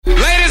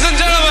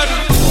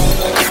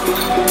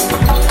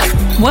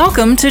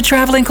Welcome to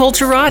Traveling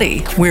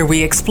Culturati, where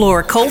we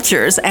explore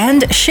cultures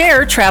and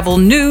share travel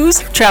news,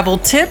 travel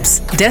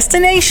tips,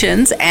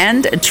 destinations,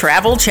 and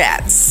travel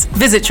chats.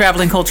 Visit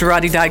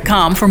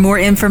travelingculturati.com for more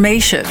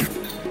information.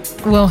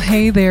 Well,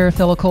 hey there,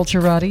 fellow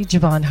Culturati.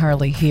 Javon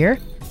Harley here,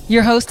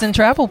 your host and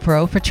travel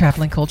pro for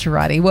Traveling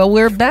Culturati. Well,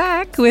 we're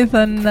back with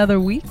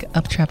another week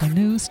of travel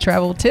news,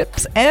 travel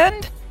tips,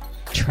 and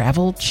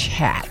travel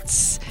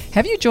chats.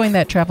 Have you joined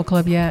that travel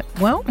club yet?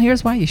 Well,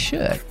 here's why you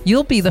should.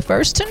 You'll be the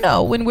first to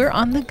know when we're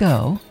on the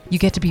go. You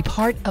get to be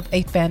part of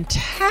a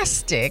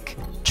fantastic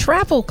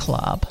travel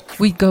club.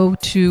 We go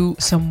to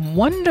some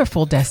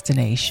wonderful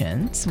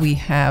destinations. We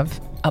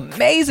have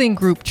amazing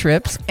group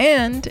trips,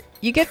 and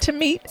you get to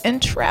meet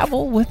and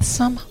travel with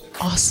some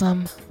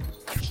awesome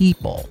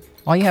people.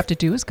 All you have to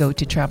do is go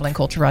to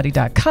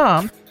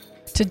travelingculturati.com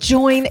to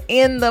join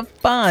in the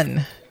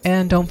fun.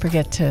 And don't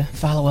forget to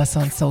follow us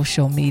on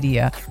social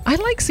media. I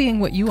like seeing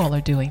what you all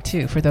are doing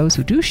too. For those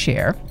who do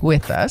share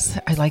with us,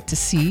 I like to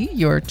see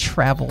your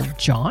travel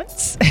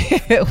jaunts,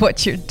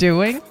 what you're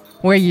doing,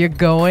 where you're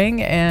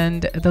going,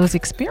 and those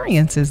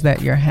experiences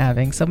that you're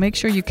having. So make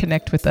sure you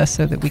connect with us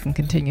so that we can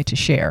continue to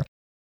share.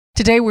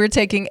 Today, we're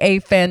taking a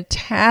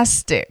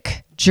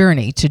fantastic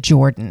journey to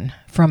Jordan.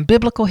 From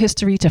biblical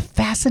history to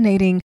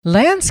fascinating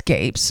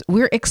landscapes,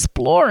 we're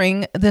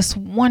exploring this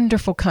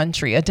wonderful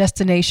country, a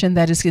destination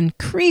that is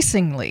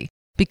increasingly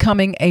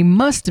becoming a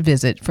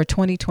must-visit for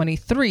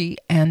 2023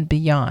 and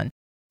beyond.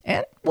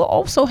 And we'll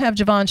also have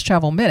Javon's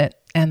Travel Minute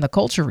and the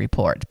Culture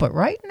Report. But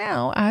right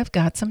now, I've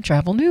got some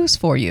travel news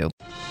for you.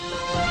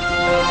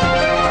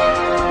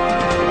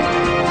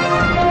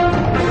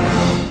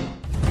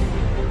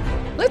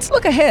 Let's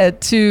look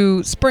ahead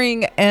to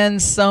spring and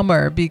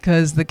summer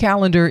because the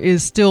calendar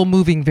is still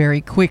moving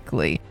very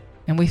quickly.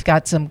 And we've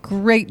got some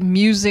great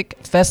music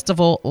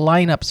festival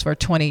lineups for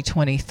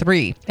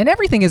 2023. And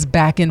everything is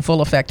back in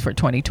full effect for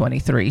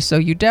 2023. So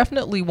you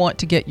definitely want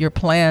to get your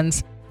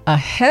plans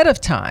ahead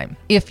of time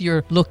if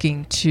you're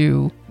looking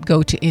to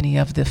go to any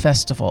of the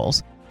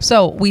festivals.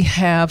 So we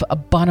have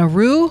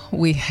Bonnaroo,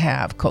 we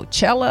have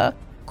Coachella,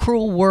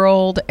 Cruel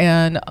World,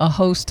 and a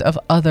host of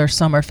other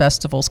summer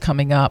festivals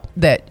coming up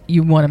that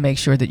you want to make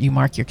sure that you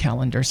mark your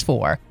calendars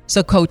for.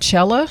 So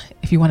Coachella,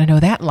 if you want to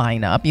know that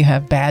lineup, you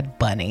have Bad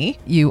Bunny.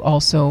 You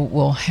also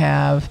will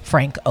have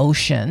Frank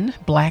Ocean,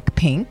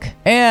 Blackpink,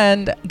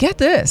 and get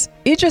this,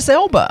 Idris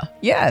Elba.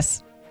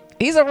 Yes,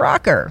 he's a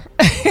rocker.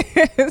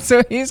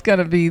 So he's going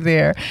to be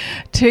there.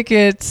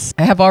 Tickets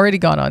have already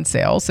gone on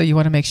sale, so you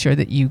want to make sure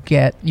that you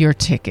get your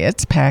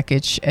tickets.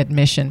 Package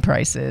admission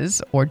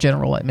prices or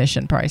general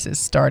admission prices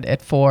start at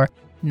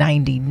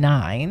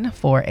 $4.99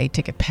 for a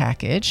ticket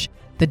package.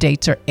 The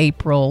dates are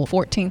April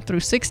 14th through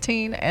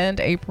 16 and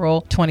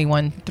April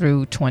 21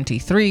 through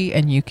 23,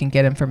 and you can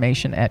get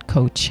information at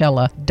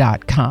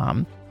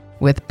Coachella.com.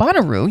 With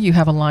Bonnaroo, you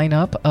have a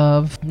lineup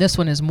of, this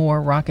one is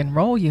more rock and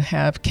roll. You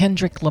have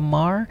Kendrick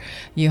Lamar.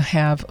 You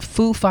have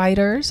Foo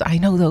Fighters. I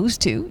know those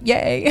two.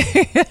 Yay.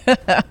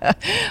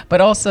 But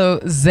also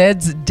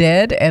Zed's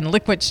Dead and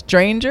Liquid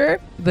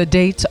Stranger. The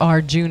dates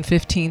are June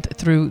 15th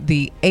through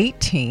the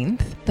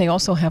 18th. They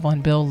also have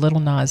on bill Lil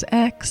Nas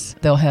X.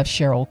 They'll have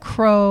Sheryl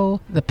Crow,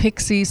 the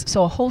Pixies.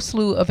 So a whole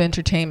slew of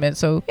entertainment.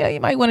 So yeah, you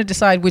might want to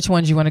decide which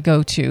ones you want to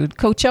go to.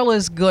 Coachella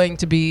is going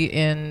to be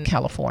in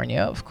California,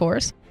 of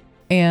course.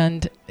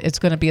 And it's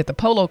going to be at the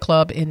Polo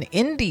Club in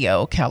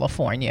Indio,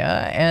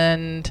 California.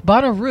 And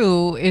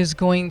Bonnaroo is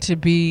going to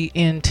be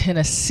in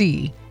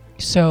Tennessee.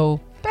 So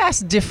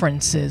vast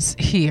differences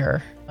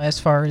here as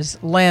far as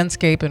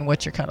landscape and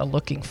what you're kind of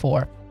looking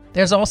for.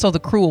 There's also the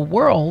Cruel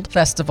World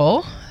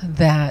Festival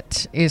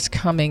that is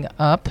coming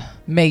up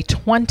May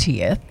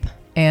 20th.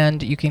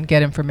 And you can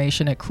get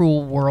information at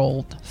Cruel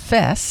World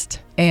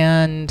Fest.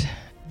 And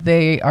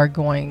they are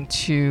going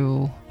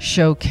to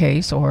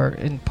showcase, or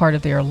in part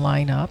of their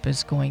lineup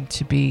is going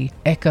to be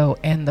Echo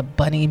and the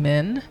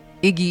Bunnymen,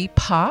 Iggy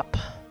Pop,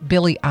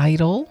 Billy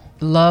Idol,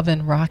 Love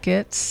and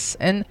Rockets,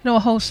 and a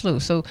whole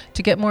slew. So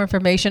to get more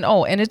information,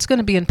 and it's going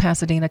to be in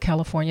Pasadena,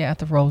 California at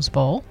the Rose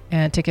Bowl,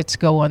 and tickets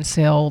go on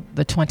sale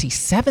the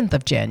 27th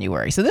of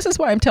January. So this is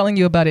why I'm telling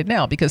you about it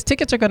now, because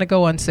tickets are going to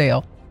go on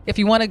sale. If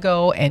you want to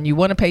go and you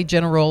want to pay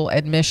general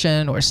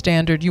admission or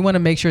standard, you want to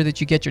make sure that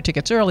you get your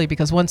tickets early,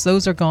 because once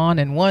those are gone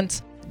and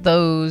once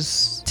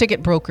those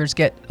ticket brokers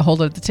get a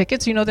hold of the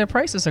tickets, their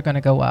prices are going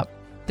to go up.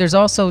 There's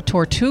also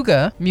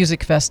Tortuga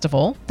Music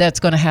Festival that's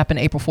going to happen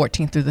April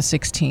 14th through the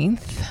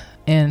 16th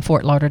in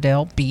Fort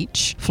Lauderdale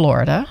Beach,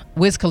 Florida.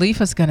 Wiz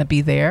Khalifa's going to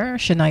be there,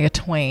 Shania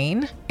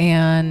Twain,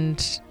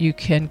 and you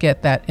can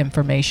get that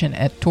information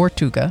at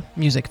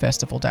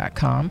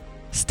tortugamusicfestival.com.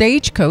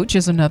 Stagecoach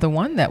is another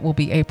one that will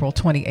be April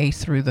 28th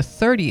through the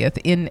 30th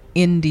in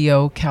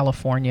Indio,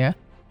 California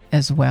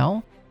as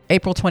well.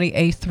 April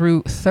 28th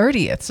through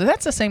 30th. So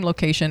that's the same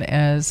location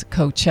as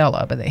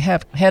Coachella, but they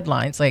have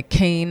headlines like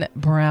Kane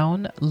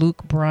Brown,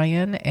 Luke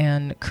Bryan,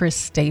 and Chris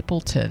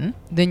Stapleton.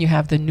 Then you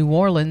have the New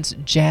Orleans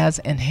Jazz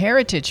and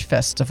Heritage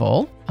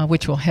Festival,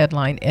 which will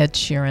headline Ed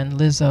Sheeran,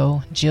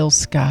 Lizzo, Jill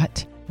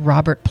Scott,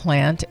 Robert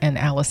Plant and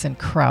Alison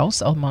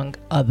Krauss, among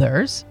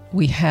others.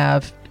 We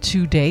have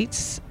 2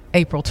 dates,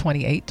 April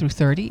 28 through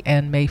 30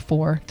 and May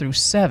 4 through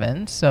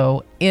 7.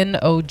 So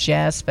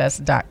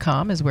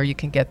nojazzfest.com is where you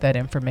can get that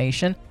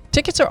information.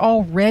 Tickets are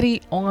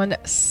already on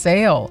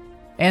sale.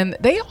 And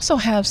they also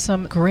have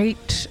some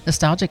great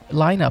nostalgic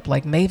lineup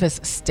like Mavis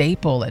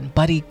Staple and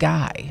Buddy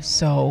Guy.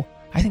 So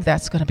I think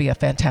that's going to be a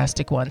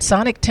fantastic one.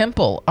 Sonic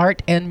Temple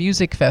Art and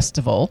Music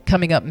Festival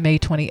coming up May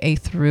 25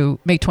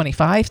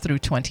 through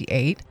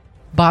 28.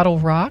 Bottle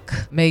Rock,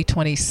 May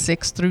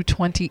 26 through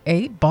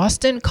 28.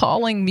 Boston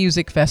Calling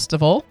Music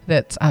Festival,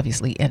 that's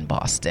obviously in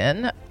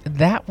Boston.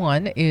 That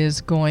one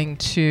is going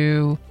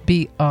to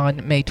be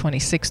on May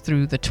 26th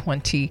through the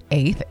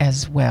 28th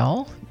as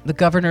well. The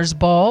Governor's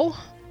Ball,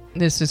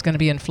 this is going to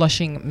be in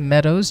Flushing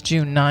Meadows,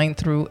 June 9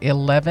 through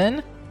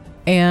 11.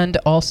 And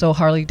also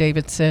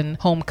Harley-Davidson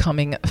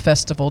Homecoming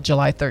Festival,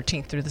 July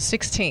 13th through the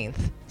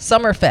 16th.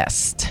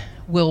 Summerfest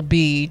will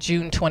be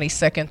June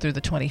 22nd through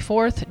the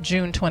 24th,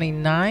 June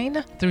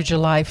 29 through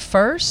July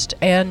 1st,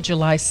 and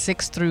July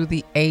 6th through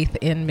the 8th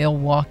in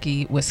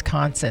Milwaukee,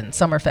 Wisconsin.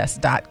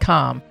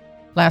 Summerfest.com.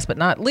 Last but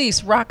not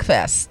least,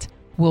 Rockfest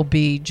will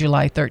be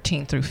July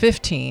 13 through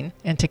 15,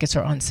 and tickets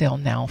are on sale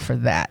now for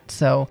that.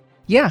 So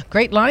yeah,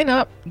 great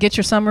lineup. Get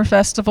your summer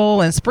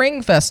festival and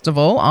spring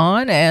festival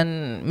on,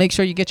 and make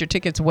sure you get your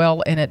tickets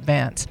well in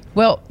advance.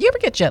 Well, you ever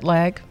get jet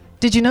lag?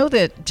 Did you know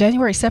that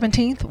January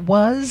 17th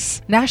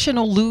was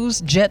National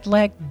Lose Jet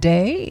Lag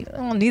Day?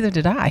 Well, neither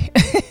did I.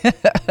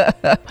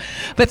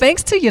 But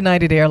thanks to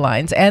United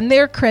Airlines and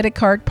their credit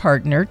card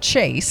partner,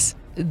 Chase,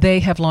 they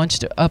have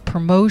launched a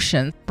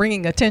promotion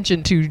bringing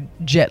attention to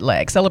jet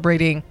lag,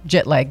 celebrating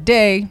Jet Lag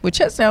Day, which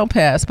has now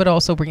passed, but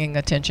also bringing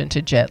attention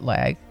to jet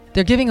lag.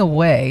 They're giving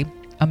away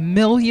 1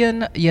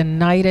 million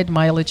United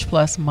Mileage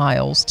Plus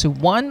miles to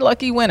one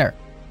lucky winner.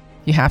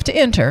 You have to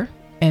enter,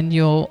 and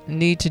you'll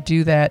need to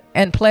do that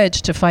and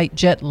pledge to fight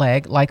jet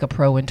lag like a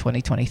pro in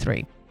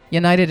 2023.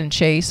 United and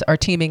Chase are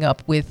teaming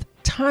up with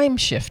Time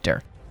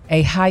Shifter,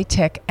 a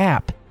high-tech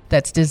app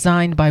that's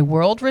designed by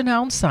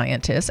world-renowned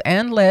scientists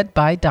and led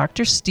by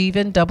Dr.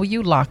 Stephen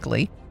W.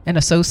 Lockley, an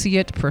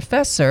associate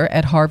professor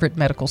at Harvard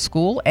Medical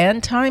School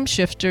and Time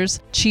Shifter's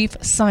chief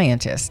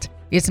scientist.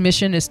 Its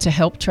mission is to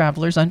help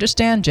travelers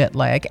understand jet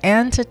lag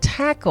and to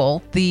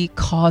tackle the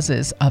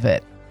causes of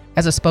it.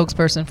 As a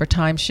spokesperson for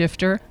Time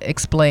Shifter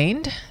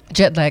explained,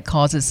 jet lag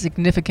causes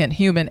significant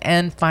human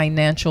and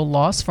financial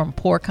loss from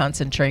poor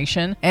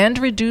concentration and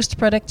reduced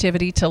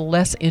productivity to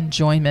less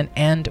enjoyment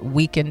and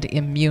weakened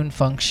immune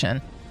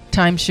function.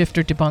 Time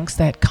Shifter debunks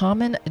that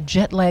common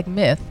jet lag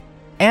myth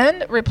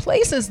and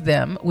replaces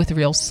them with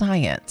real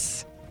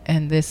science.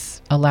 And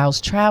this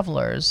allows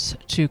travelers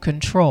to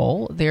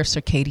control their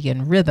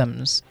circadian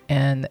rhythms,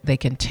 and they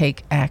can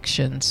take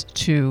actions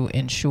to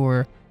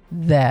ensure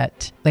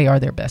that they are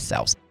their best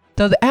selves.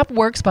 So the app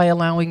works by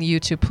allowing you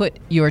to put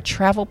your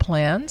travel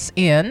plans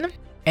in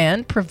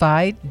and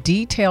provide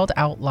detailed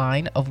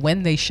outline of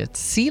when they should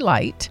see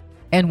light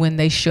and when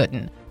they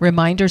shouldn't.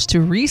 Reminders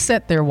to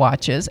reset their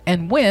watches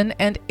and when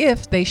and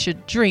if they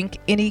should drink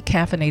any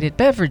caffeinated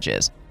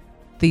beverages.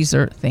 These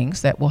are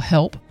things that will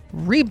help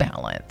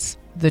rebalance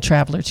the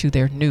traveler to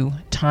their new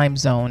time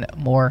zone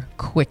more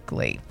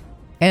quickly.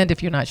 And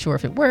if you're not sure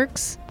if it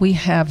works, we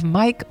have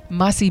Mike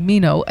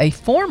Massimino, a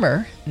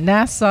former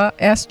NASA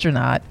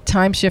astronaut,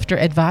 Time Shifter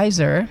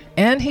advisor,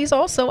 and he's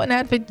also an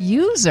avid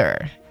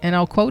user. And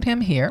I'll quote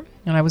him here.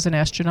 When I was an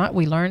astronaut,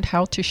 we learned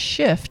how to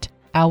shift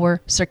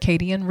our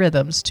circadian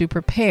rhythms to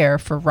prepare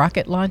for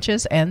rocket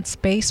launches and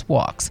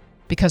spacewalks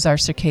because our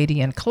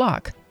circadian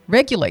clock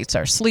regulates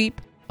our sleep,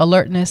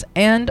 alertness,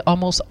 and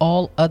almost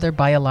all other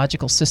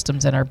biological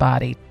systems in our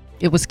body.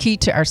 It was key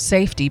to our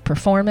safety,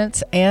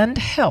 performance, and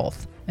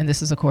health. And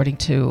this is according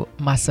to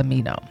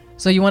Massimino.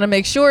 So you want to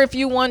make sure if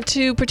you want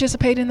to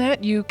participate in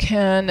that, you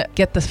can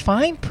get the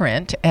fine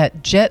print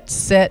at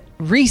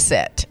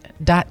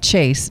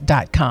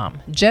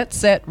jetsetreset.chase.com.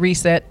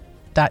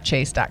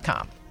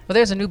 Jetsetreset.chase.com. Well,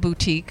 there's a new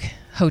boutique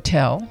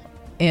hotel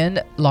in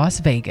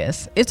Las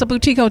Vegas. It's a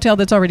boutique hotel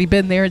that's already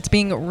been there. It's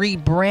being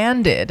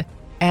rebranded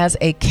as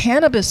a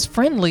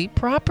cannabis-friendly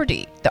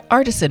property. The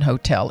Artisan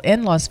Hotel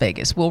in Las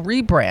Vegas will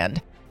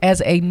rebrand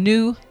as a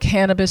new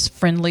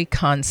cannabis-friendly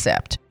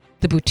concept.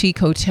 The boutique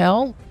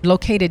hotel,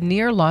 located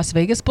near Las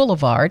Vegas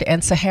Boulevard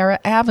and Sahara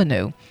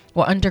Avenue,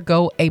 will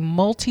undergo a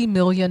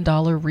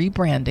multi-million-dollar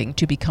rebranding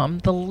to become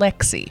the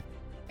Lexi.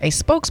 A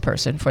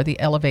spokesperson for the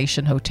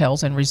Elevation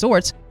Hotels and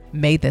Resorts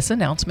made this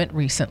announcement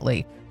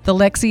recently. The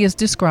Lexi is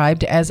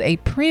described as a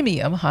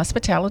premium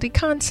hospitality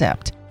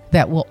concept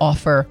that will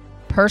offer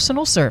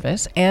personal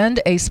service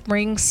and a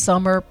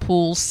spring-summer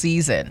pool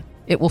season.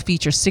 It will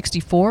feature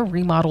 64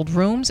 remodeled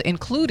rooms,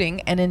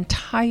 including an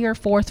entire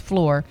fourth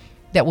floor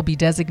that will be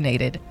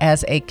designated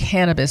as a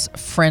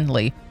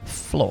cannabis-friendly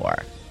floor.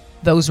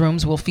 Those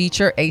rooms will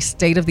feature a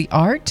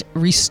state-of-the-art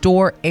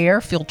Restore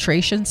air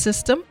filtration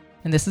system,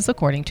 and this is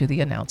according to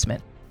the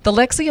announcement. The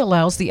Lexi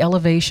allows the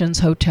Elevations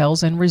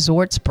Hotels and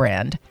Resorts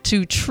brand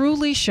to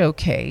truly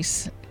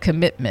showcase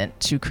commitment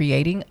to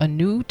creating a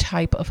new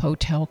type of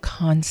hotel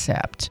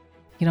concept.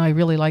 You know, I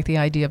really like the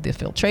idea of the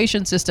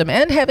filtration system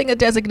and having a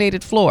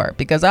designated floor,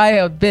 because I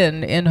have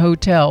been in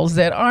hotels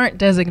that aren't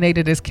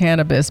designated as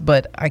cannabis,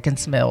 but I can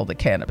smell the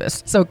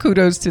cannabis. So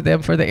kudos to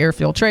them for the air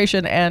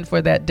filtration and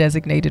for that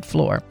designated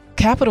floor.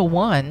 Capital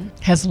One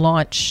has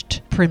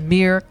launched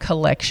Premier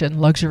Collection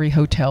luxury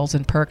hotels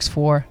and perks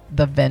for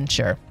the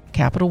venture.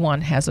 Capital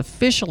One has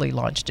officially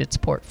launched its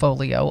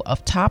portfolio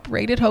of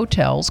top-rated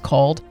hotels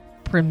called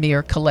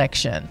Premier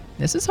Collection.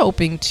 This is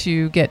hoping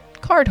to get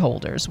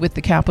cardholders with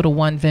the Capital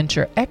One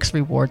Venture X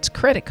Rewards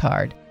credit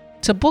card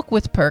to book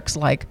with perks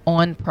like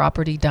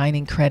on-property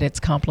dining credits,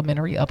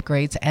 complimentary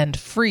upgrades, and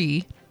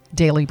free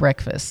daily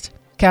breakfast.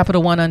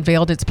 Capital One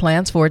unveiled its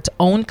plans for its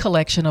own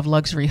collection of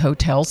luxury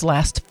hotels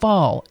last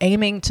fall,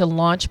 aiming to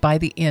launch by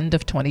the end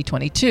of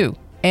 2022.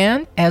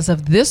 And as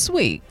of this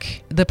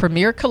week, the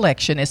Premier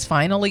Collection is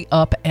finally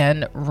up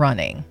and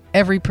running.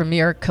 Every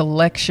Premier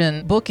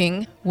Collection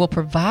booking will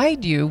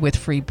provide you with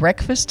free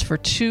breakfast for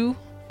two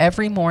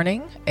every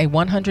morning, a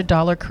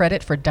 $100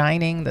 credit for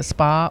dining, the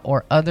spa,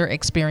 or other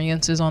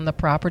experiences on the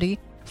property,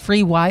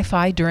 free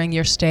Wi-Fi during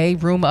your stay,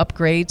 room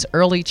upgrades,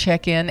 early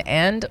check-in,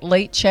 and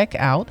late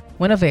check-out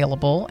when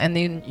available. And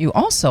then you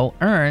also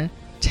earn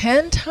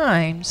 10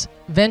 times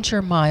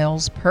Venture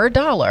miles per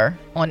dollar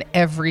on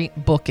every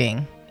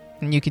booking.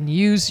 And you can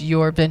use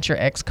your Venture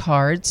X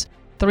cards,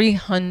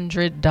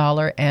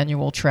 $300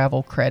 annual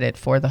travel credit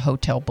for the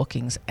hotel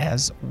bookings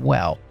as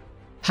well.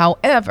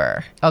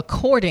 However,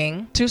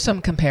 according to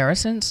some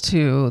comparisons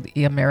to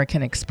the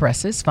American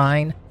Express's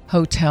fine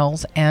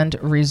hotels and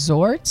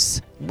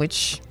resorts,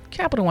 which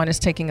Capital One is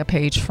taking a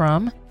page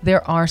from,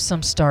 there are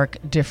some stark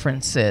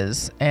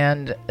differences,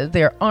 and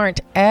there aren't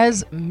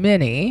as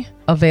many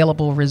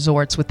available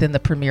resorts within the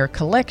Premier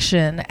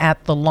Collection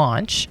at the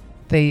launch.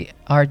 They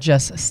are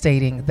just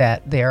stating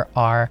that there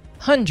are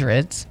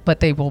hundreds,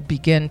 but they will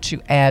begin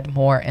to add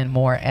more and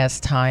more as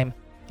time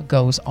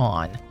goes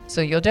on.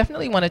 So you'll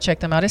definitely want to check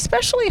them out,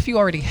 especially if you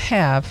already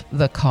have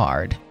the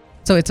card.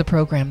 So it's a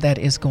program that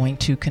is going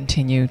to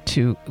continue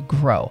to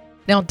grow.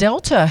 Now,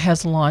 Delta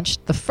has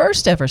launched the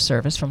first ever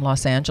service from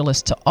Los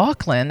Angeles to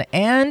Auckland,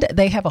 and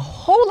they have a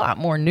whole lot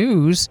more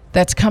news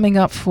that's coming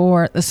up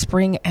for the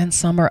spring and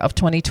summer of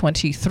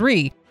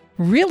 2023.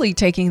 Really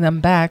taking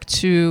them back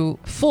to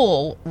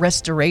full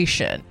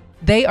restoration.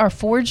 They are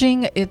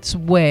forging its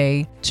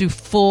way to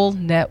full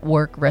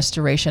network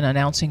restoration,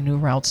 announcing new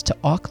routes to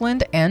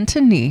Auckland and to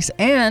Nice,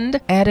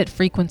 and added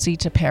frequency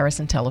to Paris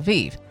and Tel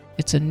Aviv.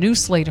 It's a new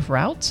slate of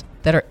routes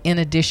that are in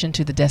addition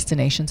to the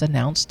destinations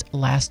announced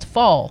last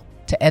fall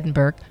to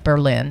Edinburgh,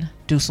 Berlin,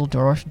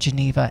 Dusseldorf,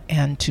 Geneva,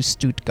 and to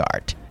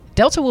Stuttgart.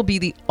 Delta will be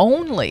the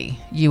only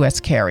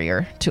U.S.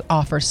 carrier to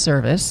offer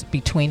service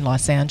between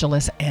Los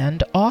Angeles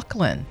and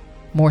Auckland.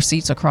 More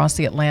seats across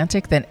the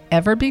Atlantic than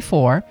ever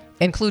before,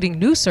 including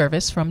new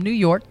service from New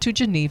York to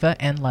Geneva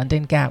and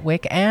London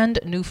Gatwick, and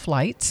new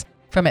flights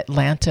from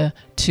Atlanta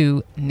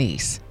to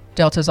Nice.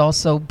 Delta is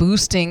also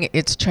boosting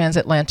its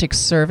transatlantic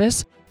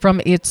service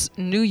from its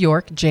New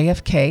York,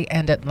 JFK,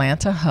 and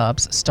Atlanta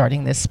hubs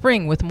starting this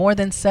spring, with more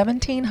than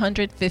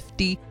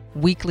 1,750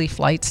 weekly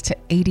flights to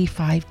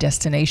 85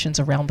 destinations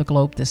around the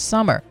globe this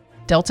summer.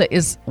 Delta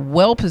is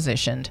well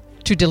positioned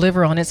to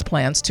deliver on its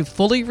plans to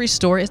fully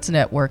restore its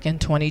network in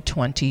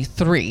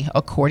 2023,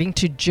 according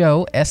to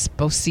Joe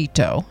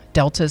Esposito,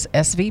 Delta's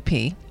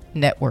SVP,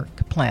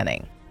 Network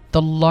Planning.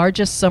 The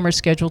largest summer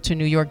schedule to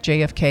New York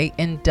JFK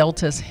in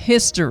Delta's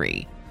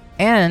history,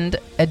 and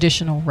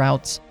additional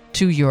routes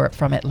to Europe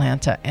from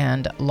Atlanta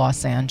and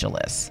Los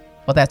Angeles.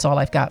 Well, that's all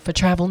I've got for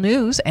travel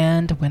news,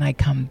 and when I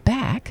come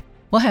back,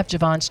 we'll have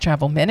Javon's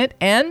Travel Minute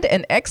and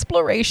an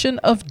exploration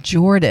of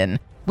Jordan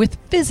with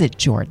Visit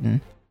Jordan.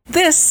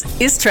 This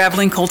is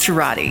Traveling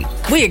Culturati.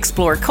 We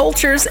explore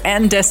cultures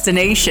and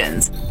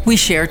destinations. We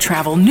share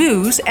travel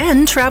news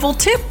and travel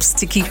tips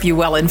to keep you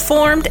well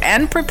informed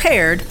and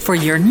prepared for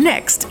your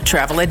next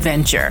travel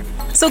adventure.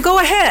 So go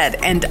ahead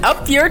and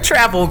up your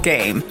travel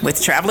game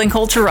with Traveling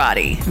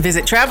Culturati.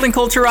 Visit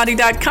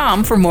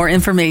travelingculturati.com for more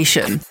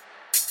information.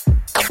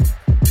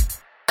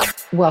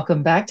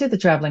 Welcome back to the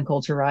Traveling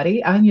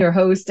Culturati. I'm your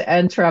host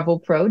and travel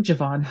pro,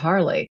 Javon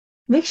Harley.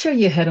 Make sure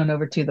you head on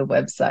over to the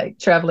website,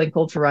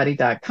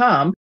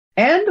 travelingculturati.com.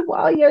 And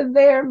while you're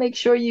there, make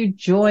sure you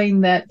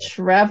join that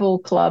travel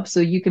club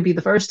so you can be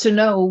the first to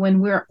know when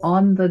we're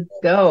on the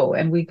go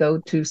and we go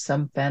to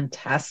some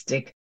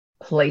fantastic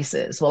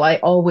places. Well, I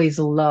always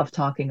love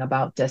talking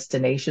about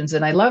destinations,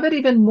 and I love it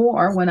even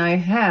more when I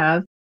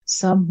have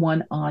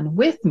someone on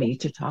with me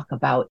to talk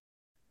about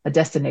a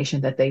destination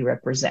that they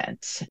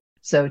represent.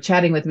 So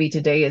chatting with me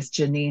today is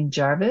Janine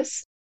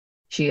Jarvis.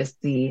 She is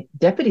the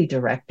Deputy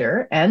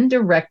Director and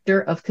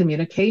Director of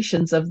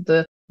Communications of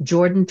the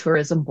Jordan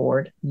Tourism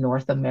Board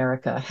North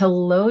America.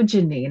 Hello,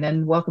 Janine,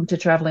 and welcome to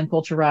Traveling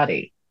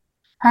Culturati.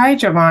 Hi,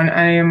 Javon.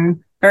 I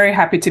am very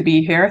happy to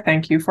be here.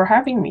 Thank you for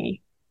having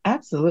me.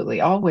 Absolutely.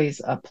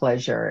 Always a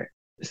pleasure.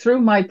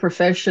 Through my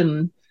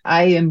profession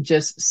I am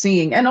just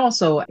seeing, and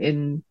also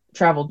in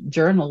travel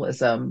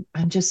journalism,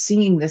 I'm just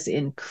seeing this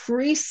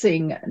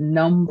increasing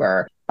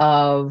number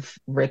of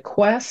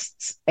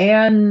requests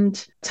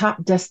and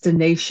top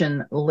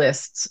destination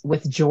lists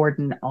with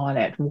Jordan on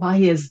it. Why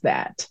is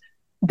that?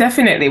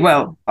 Definitely.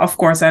 Well, of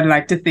course, I'd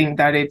like to think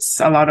that it's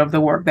a lot of the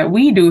work that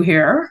we do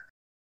here,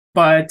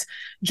 but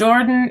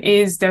Jordan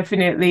is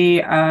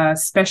definitely a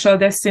special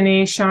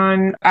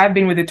destination. I've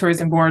been with the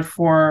tourism board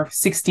for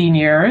 16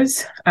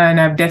 years, and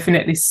I've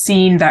definitely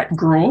seen that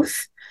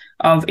growth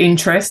of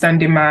interest and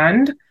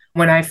demand.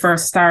 When I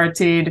first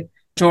started,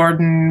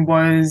 Jordan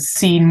was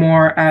seen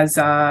more as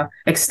a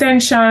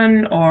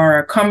extension or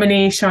a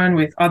combination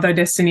with other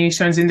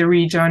destinations in the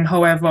region.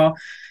 However,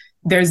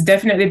 there's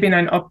definitely been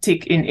an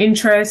uptick in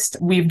interest.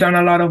 We've done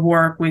a lot of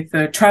work with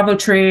the travel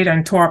trade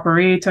and tour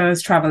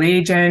operators, travel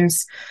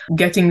agents,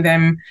 getting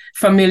them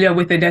familiar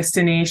with the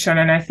destination.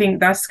 And I think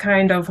that's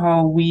kind of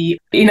how we,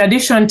 in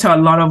addition to a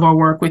lot of our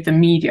work with the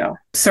media,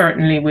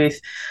 certainly with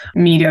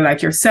media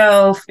like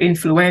yourself,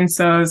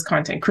 influencers,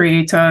 content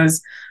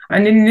creators,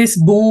 and in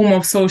this boom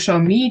of social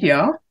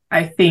media,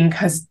 I think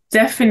has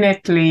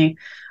definitely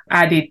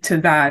added to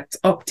that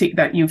uptick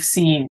that you've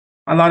seen.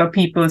 A lot of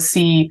people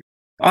see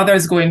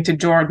others going to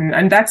Jordan.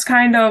 And that's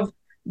kind of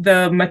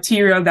the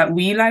material that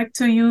we like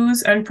to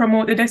use and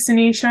promote the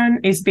destination,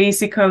 is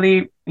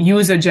basically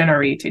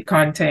user-generated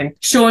content,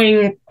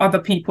 showing other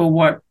people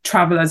what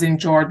travelers in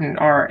Jordan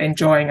are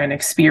enjoying and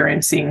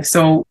experiencing.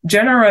 So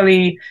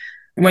generally,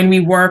 when we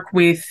work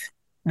with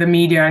the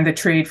media and the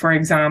trade, for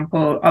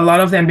example, a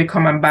lot of them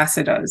become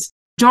ambassadors.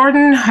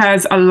 Jordan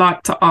has a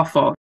lot to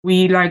offer.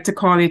 We like to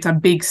call it a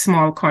big,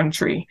 small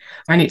country,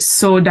 and it's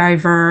so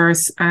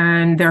diverse,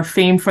 and they're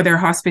famed for their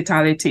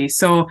hospitality.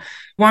 So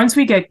once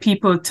we get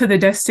people to the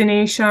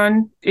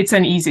destination, it's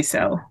an easy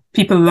sell.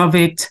 People love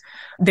it.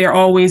 They're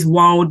always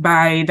wowed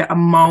by the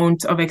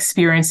amount of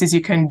experiences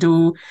you can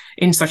do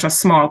in such a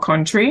small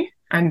country,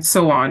 and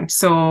so on.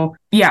 So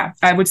yeah,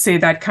 I would say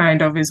that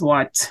kind of is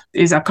what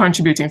is a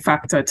contributing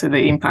factor to the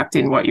impact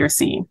in what you're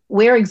seeing.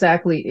 Where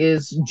exactly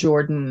is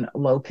Jordan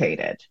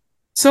located?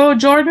 So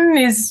Jordan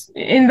is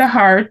in the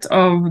heart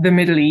of the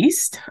Middle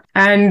East,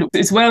 and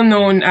it's well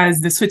known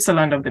as the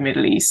Switzerland of the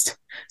Middle East.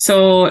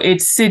 So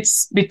it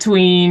sits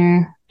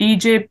between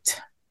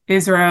Egypt,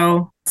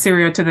 Israel,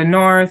 Syria to the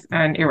north,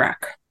 and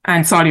Iraq,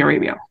 and Saudi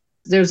Arabia.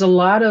 There's a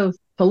lot of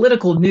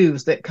political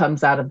news that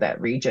comes out of that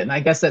region.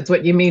 I guess that's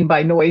what you mean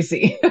by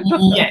noisy.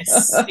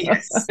 Yes.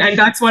 And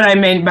that's what I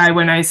meant by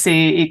when I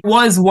say it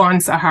was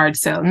once a hard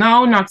sell.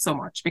 Now, not so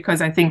much,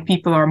 because I think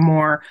people are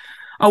more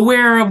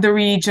aware of the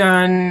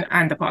region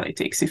and the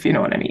politics, if you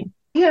know what I mean.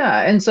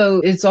 Yeah. And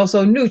so it's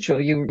also neutral.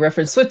 You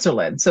referenced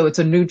Switzerland. So it's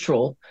a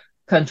neutral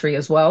country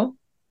as well.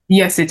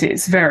 Yes, it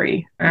is,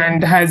 very,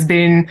 and has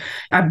been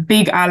a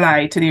big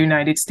ally to the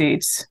United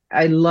States.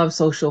 I love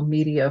social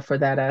media for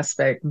that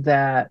aspect,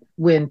 that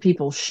when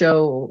people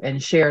show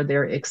and share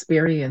their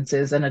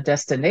experiences in a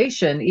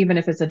destination, even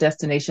if it's a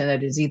destination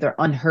that is either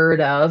unheard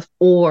of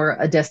or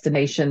a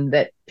destination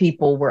that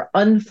people were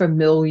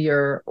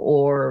unfamiliar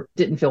or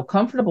didn't feel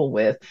comfortable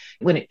with,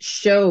 when it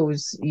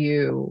shows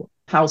you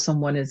how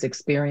someone is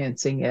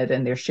experiencing it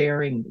and they're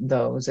sharing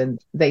those and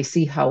they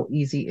see how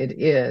easy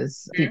it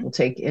is, people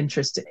take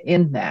interest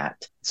in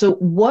that. So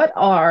what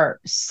are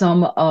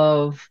some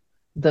of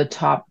the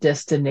top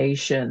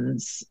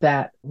destinations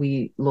that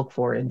we look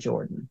for in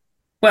Jordan?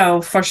 Well,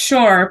 for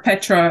sure,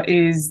 Petra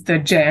is the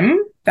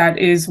gem. That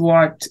is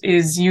what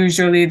is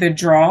usually the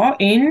draw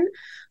in.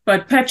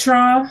 But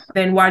Petra,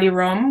 then Wadi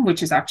Rum,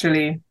 which is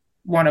actually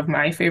one of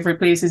my favorite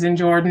places in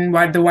Jordan,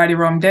 the Wadi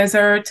Rum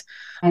Desert,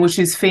 which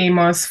is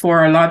famous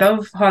for a lot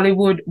of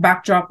Hollywood,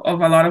 backdrop of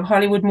a lot of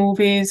Hollywood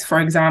movies. For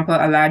example,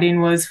 Aladdin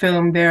was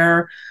filmed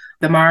there,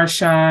 The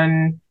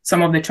Martian,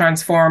 some of the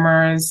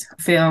Transformers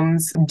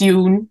films,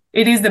 Dune.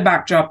 It is the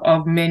backdrop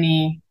of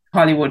many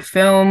Hollywood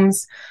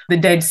films. The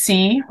Dead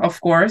Sea,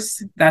 of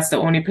course, that's the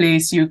only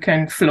place you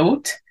can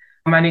float.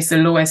 And it's the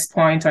lowest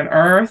point on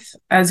earth,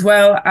 as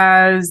well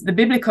as the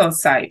biblical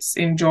sites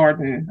in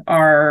Jordan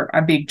are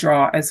a big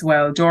draw as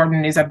well.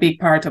 Jordan is a big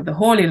part of the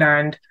Holy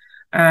Land,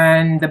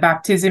 and the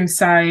baptism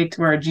site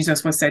where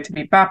Jesus was said to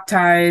be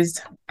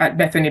baptized at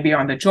Bethany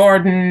beyond the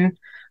Jordan,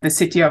 the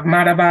city of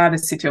Madaba, the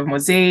city of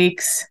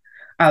mosaics,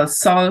 Al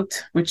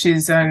Salt, which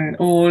is an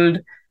old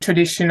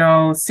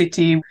traditional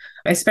city,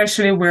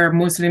 especially where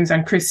Muslims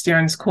and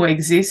Christians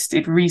coexist.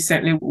 It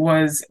recently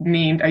was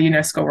named a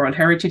UNESCO World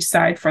Heritage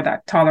Site for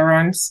that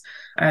tolerance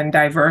and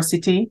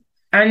diversity.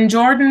 And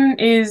Jordan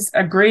is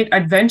a great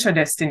adventure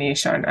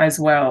destination as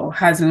well,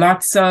 has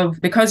lots of,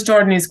 because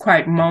Jordan is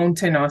quite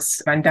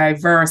mountainous and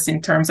diverse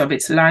in terms of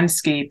its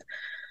landscape,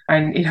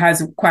 and it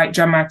has quite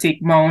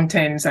dramatic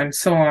mountains and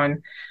so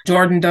on.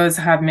 Jordan does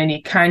have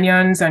many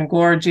canyons and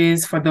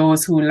gorges for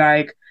those who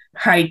like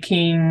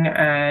hiking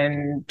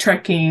and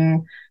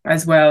trekking,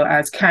 as well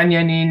as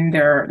canyoning.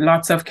 There are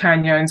lots of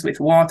canyons with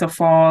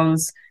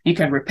waterfalls. You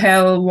can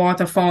rappel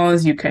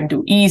waterfalls. You can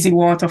do easy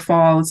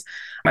waterfalls.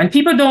 And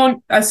people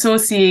don't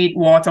associate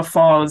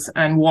waterfalls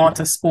and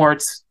water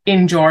sports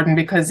in Jordan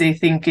because they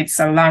think it's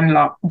a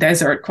landlocked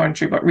desert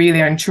country, but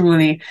really and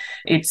truly,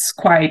 it's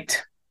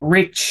quite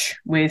rich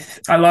with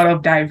a lot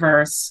of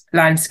diverse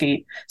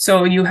landscape.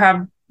 So you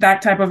have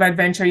that type of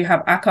adventure. You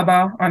have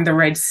Aqaba on the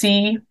Red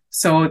Sea.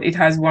 So it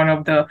has one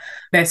of the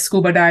best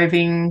scuba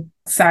diving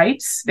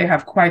sites. They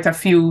have quite a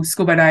few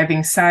scuba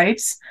diving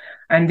sites,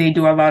 and they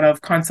do a lot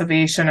of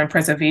conservation and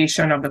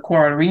preservation of the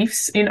coral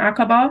reefs in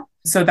Aqaba.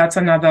 So that's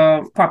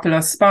another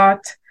popular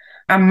spot.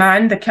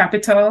 Amman, the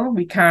capital,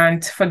 we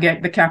can't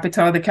forget the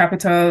capital. The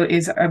capital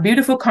is a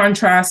beautiful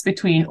contrast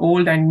between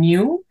old and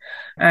new.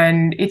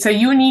 And it's a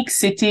unique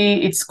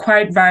city. It's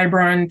quite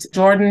vibrant.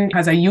 Jordan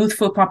has a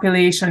youthful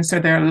population, so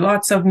there are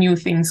lots of new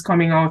things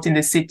coming out in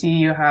the city.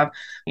 You have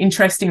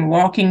interesting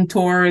walking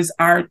tours,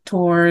 art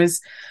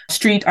tours,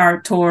 street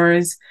art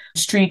tours,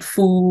 street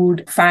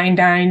food, fine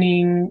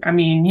dining. I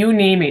mean, you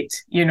name it.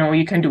 You know,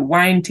 you can do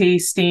wine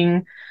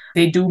tasting.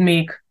 They do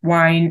make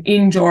wine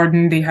in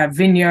Jordan. They have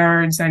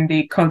vineyards and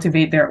they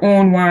cultivate their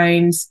own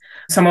wines.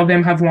 Some of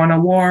them have won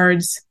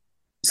awards.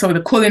 So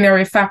the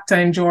culinary factor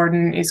in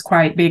Jordan is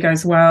quite big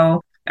as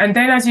well. And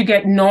then as you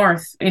get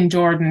north in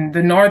Jordan,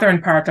 the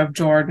northern part of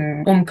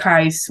Jordan,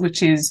 Qais,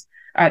 which is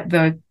at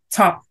the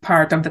top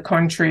part of the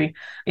country,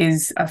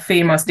 is a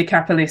famous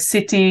Decapolis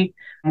city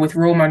with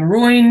Roman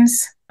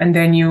ruins. And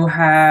then you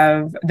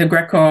have the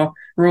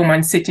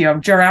Greco-Roman city of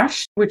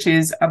Jerash, which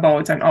is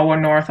about an hour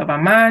north of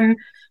Amman.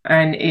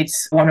 And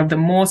it's one of the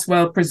most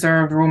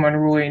well-preserved Roman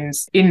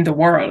ruins in the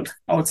world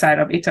outside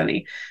of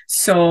Italy.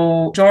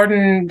 So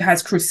Jordan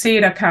has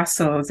crusader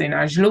castles in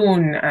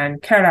Ajloun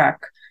and Kerak,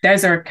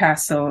 desert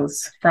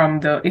castles from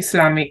the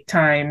Islamic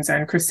times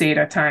and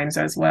crusader times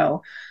as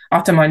well,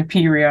 Ottoman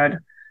period.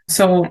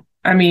 So,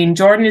 I mean,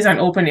 Jordan is an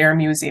open-air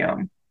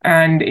museum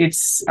and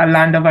it's a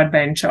land of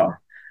adventure.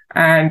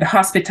 And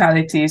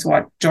hospitality is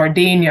what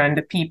Jordania and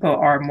the people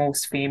are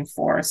most famed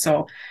for.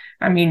 So,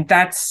 I mean,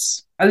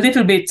 that's a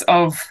little bit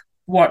of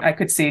what I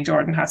could say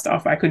Jordan has to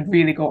offer. I could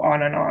really go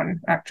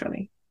on,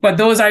 actually. But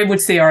those, I would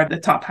say, are the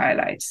top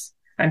highlights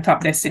and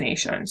top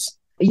destinations.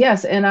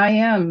 Yes, and I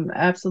am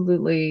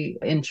absolutely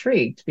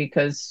intrigued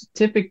because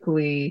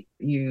typically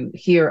you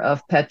hear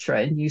of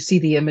Petra and you see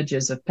the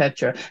images of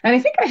Petra. And I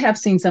think I have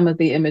seen some of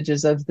the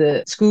images of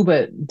the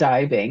scuba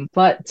diving,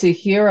 but to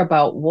hear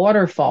about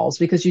waterfalls,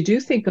 because you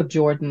do think of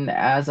Jordan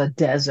as a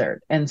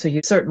desert. And so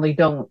you certainly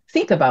don't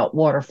think about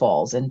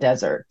waterfalls and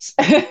deserts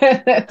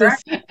at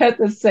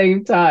the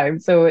same time.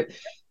 So it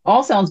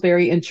all sounds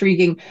very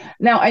intriguing.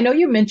 Now, I know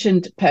you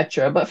mentioned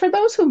Petra, but for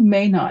those who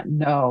may not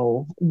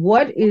know,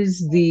 what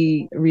is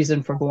the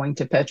reason for going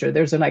to Petra?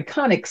 There's an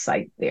iconic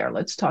site there.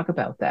 Let's talk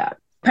about that.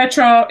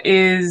 Petra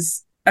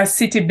is a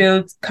city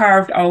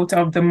carved out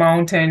of the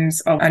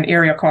mountains of an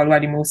area called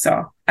Wadi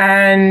Musa.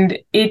 And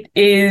it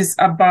is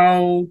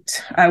about,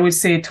 I would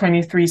say,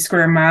 23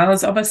 square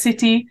miles of a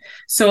city.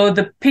 So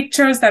the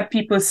pictures that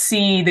people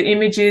see, the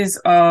images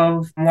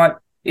of what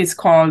is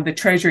called the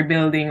Treasury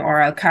Building or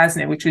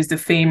Al-Khazna, which is the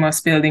famous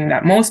building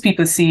that most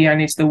people see,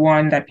 and it's the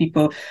one that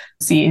people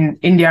see in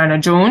Indiana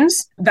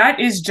Jones. That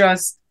is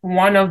just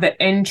one of the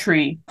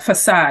entry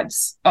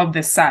facades of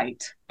the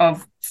site,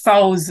 of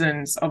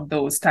thousands of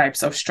those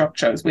types of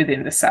structures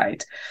within the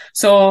site.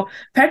 So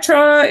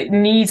Petra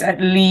needs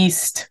at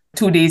least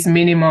 2 days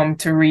minimum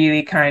to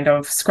really kind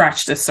of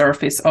scratch the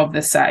surface of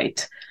the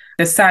site.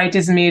 The site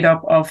is made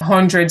up of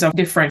hundreds of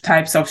different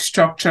types of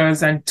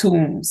structures and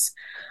tombs.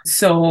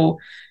 So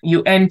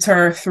you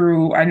enter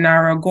through a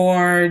narrow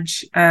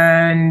gorge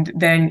and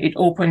then it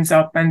opens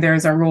up and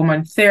there's a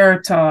Roman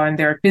theater and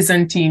there are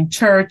Byzantine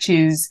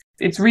churches.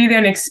 It's really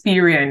an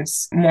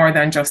experience more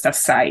than just a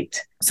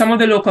site. Some of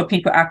the local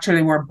people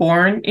actually were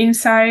born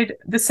inside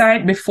the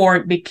site before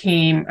it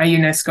became a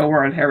UNESCO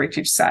World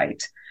Heritage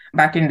Site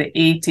back in the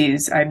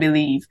 80s, I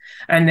believe.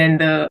 And then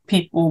the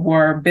people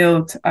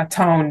built a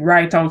town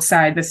right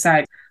outside the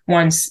site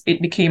once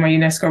it became a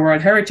UNESCO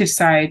World Heritage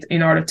Site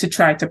in order to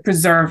try to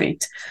preserve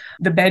it.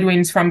 The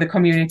Bedouins from the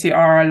community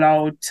are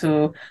allowed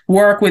to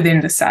work within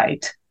the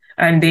site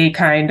and they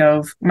kind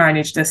of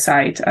manage the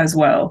site as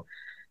well.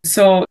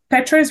 So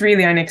Petra is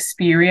really an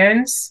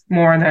experience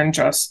more than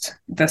just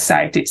the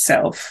site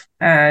itself.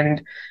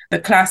 And the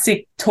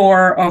classic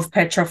tour of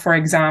Petra, for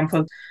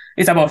example,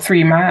 is about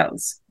 3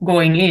 miles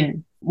going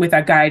in with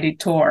a guided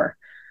tour.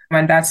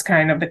 And that's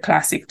kind of the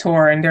classic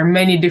tour. And there are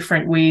many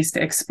different ways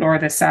to explore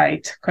the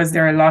site because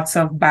there are lots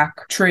of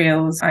back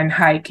trails and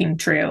hiking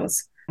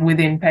trails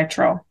within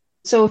Petra.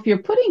 So if you're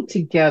putting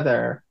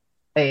together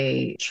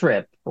a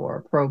trip or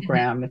a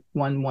program, if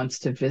one wants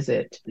to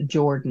visit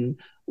Jordan,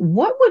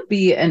 what would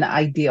be an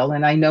ideal?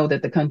 And I know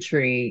that the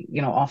country,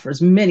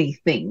 offers many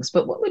things,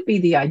 but what would be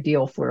the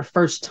ideal for a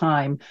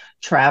first-time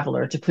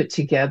traveler to put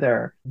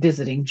together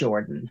visiting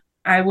Jordan?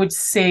 I would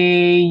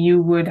say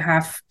you would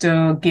have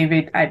to give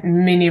it at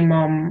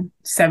minimum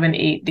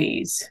 7-8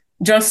 days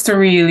just to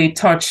really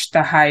touch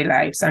the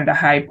highlights and the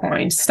high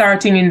points.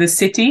 Starting in the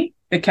city,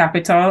 the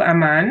capital,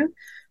 Amman,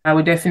 I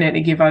would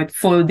definitely give a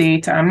full day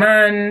to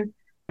Amman.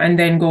 and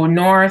then go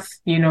north.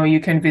 You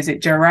can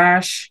visit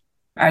Jerash,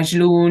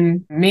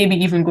 Ajloon, maybe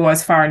even go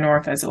as far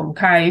north as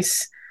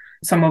Kais,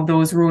 some of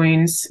those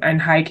ruins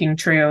and hiking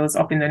trails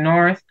up in the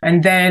north.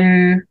 And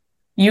then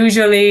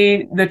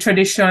usually the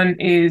tradition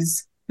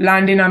is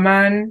land in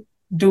Amman,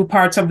 do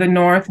parts of the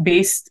north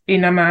based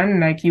in Amman,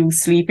 like you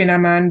sleep in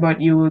Amman,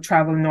 but you will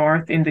travel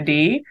north in the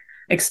day,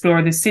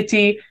 explore the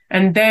city,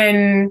 and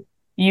then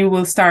you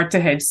will start to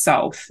head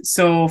south.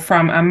 So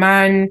from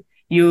Amman,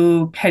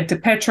 you head to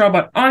Petra,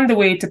 but on the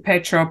way to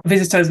Petra,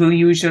 visitors will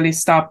usually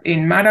stop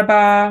in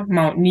Madaba,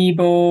 Mount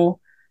Nebo,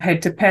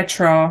 head to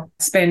Petra,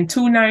 spend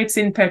 2 nights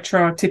in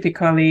Petra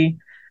typically.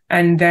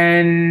 And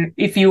then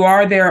if you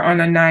are there on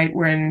a night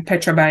when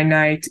Petra by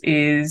Night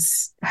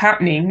is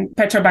happening,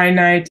 Petra by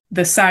Night,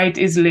 the site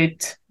is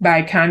lit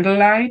by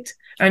candlelight.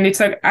 And it's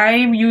like, I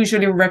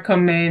usually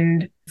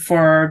recommend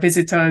for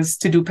visitors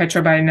to do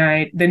Petra by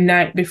Night the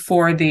night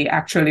before they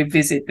actually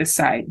visit the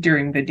site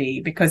during the day,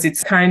 because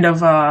it's kind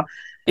of a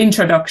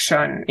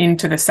introduction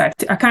into the site,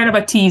 a kind of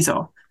a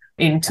teaser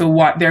into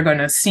what they're going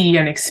to see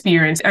and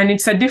experience. And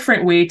it's a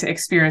different way to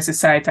experience the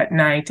site at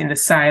night in the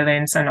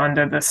silence and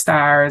under the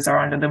stars or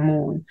under the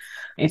moon.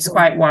 It's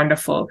quite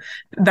wonderful.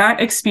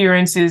 That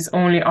experience is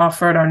only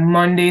offered on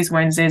Mondays,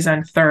 Wednesdays,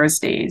 and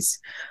Thursdays.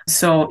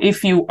 So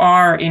if you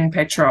are in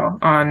Petra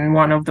on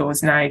one of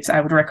those nights,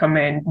 I would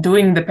recommend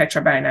doing the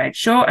Petra by Night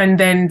show and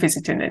then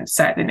visiting the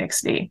site the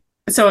next day.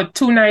 So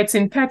 2 nights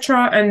in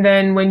Petra, and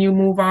then when you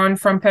move on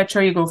from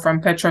Petra, you go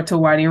from Petra to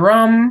Wadi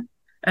Rum,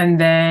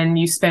 and then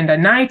you spend a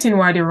night in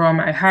Wadi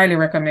Rum. I highly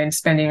recommend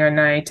spending a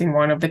night in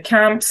one of the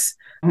camps,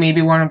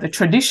 maybe one of the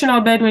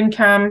traditional Bedouin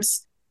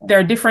camps. There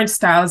are different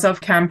styles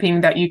of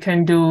camping that you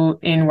can do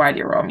in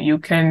Wadi Rum. You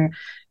can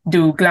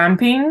do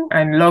glamping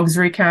and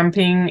luxury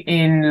camping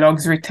in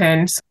luxury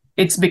tents.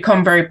 It's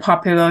become very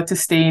popular to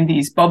stay in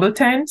these bubble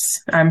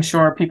tents. I'm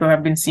sure people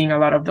have been seeing a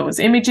lot of those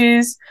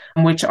images,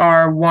 which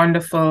are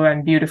wonderful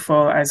and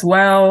beautiful as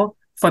well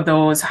for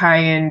those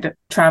high-end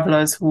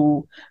travelers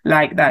who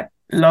like that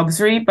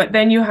luxury. But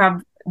then you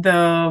have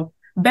the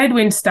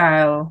Bedouin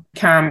style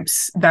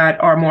camps that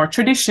are more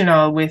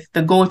traditional with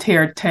the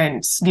goat-haired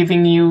tents,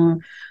 giving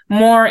you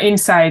more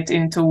insight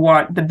into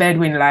what the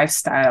Bedouin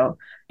lifestyle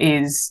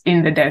is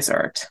in the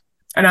desert.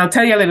 And I'll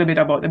tell you a little bit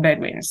about the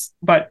Bedouins,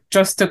 but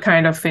just to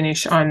kind of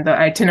finish on the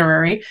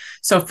itinerary.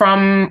 So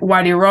from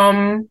Wadi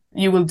Rum,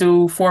 you will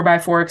do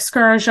 4x4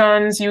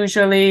 excursions,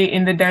 usually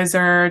in the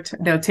desert.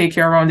 They'll take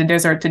you around the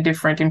desert to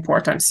different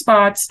important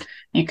spots.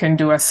 You can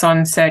do a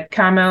sunset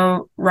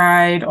camel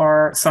ride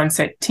or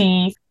sunset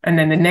tea. And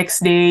then the next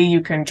day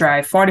you can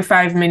drive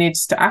 45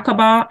 minutes to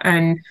Aqaba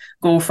and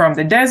go from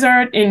the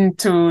desert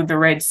into the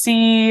Red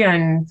Sea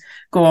and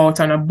go out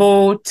on a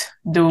boat,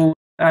 do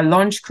a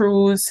lunch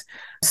cruise,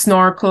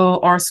 snorkel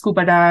or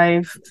scuba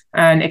dive,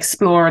 and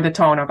explore the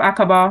town of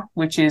Aqaba,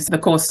 which is the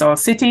coastal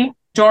city.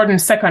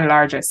 Jordan's second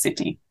largest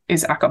city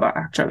is Aqaba,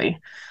 actually.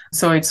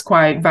 So it's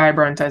quite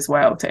vibrant as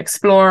well to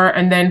explore.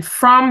 And then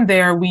from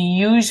there, we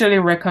usually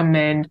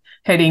recommend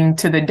heading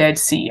to the Dead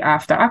Sea.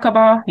 After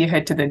Aqaba, you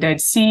head to the Dead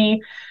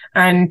Sea.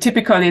 And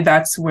typically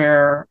that's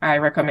where I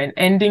recommend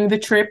ending the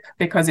trip,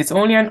 because it's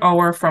only an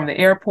hour from the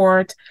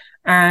airport.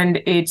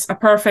 And it's a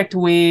perfect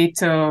way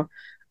to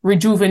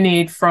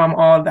rejuvenate from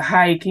all the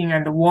hiking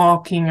and the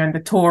walking and the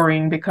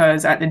touring,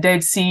 because at the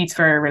Dead Sea, it's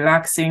very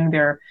relaxing.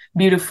 There are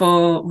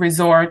beautiful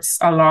resorts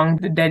along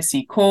the Dead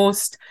Sea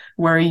coast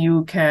where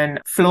you can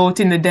float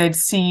in the Dead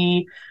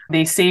Sea.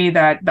 They say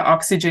that the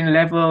oxygen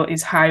level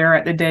is higher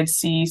at the Dead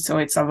Sea, so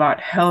it's a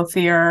lot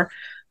healthier.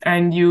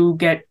 And you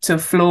get to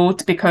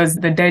float because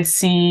the Dead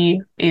Sea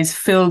is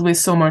filled with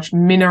so much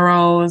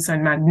minerals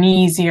and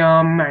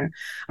magnesium, and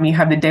you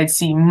have the Dead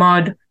Sea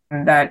mud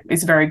that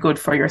is very good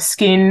for your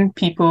skin.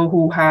 People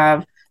who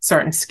have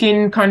certain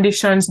skin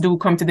conditions do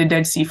come to the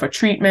Dead Sea for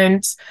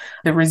treatments.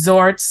 The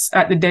resorts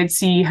at the Dead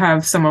Sea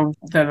have some of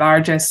the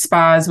largest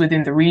spas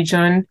within the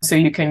region. So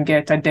you can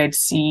get a Dead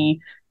Sea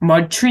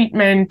mud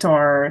treatment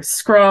or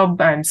scrub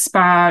and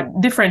spa,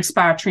 different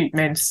spa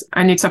treatments.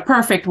 And it's a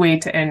perfect way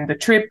to end the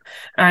trip.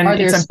 And are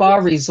there spa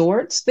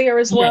resorts there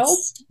as well?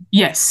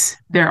 Yes,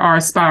 there are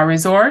spa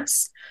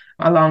resorts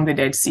along the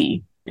Dead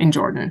Sea in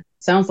Jordan.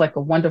 Sounds like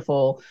a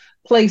wonderful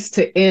place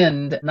to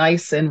end,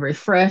 nice and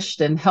refreshed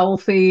and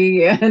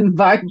healthy and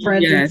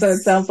vibrant. Yes. And so it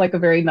sounds like a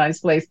very nice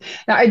place.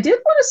 Now, I did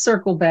want to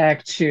circle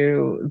back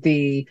to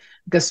the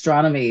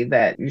gastronomy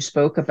that you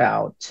spoke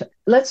about.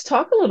 Let's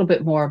talk a little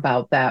bit more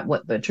about that,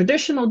 what the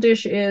traditional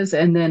dish is,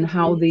 and then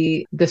how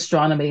the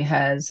gastronomy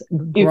has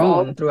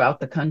grown throughout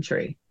the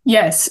country.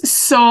 Yes.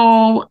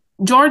 So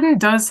Jordan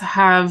does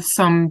have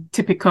some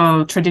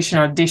typical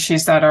traditional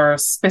dishes that are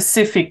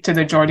specific to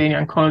the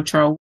Jordanian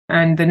culture.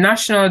 And the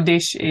national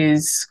dish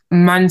is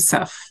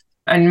mansaf.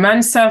 And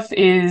mansaf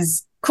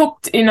is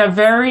cooked in a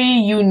very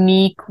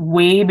unique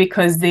way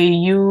because they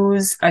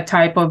use a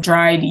type of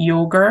dried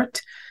yogurt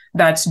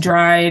that's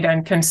dried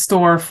and can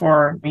store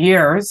for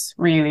years,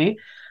 really,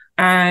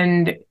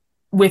 and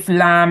with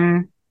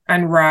lamb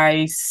and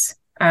rice,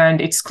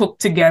 and it's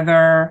cooked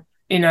together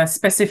in a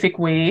specific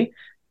way.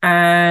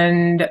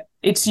 And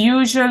It's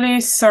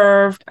usually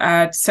served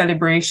at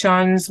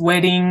celebrations,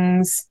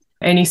 weddings,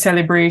 any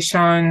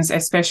celebrations,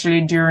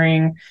 especially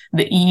during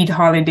the Eid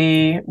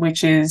holiday,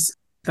 which is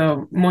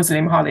the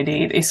Muslim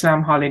holiday, the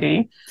Islam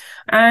holiday.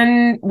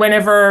 And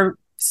whenever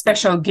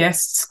special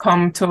guests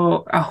come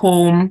to a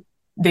home,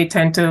 they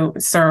tend to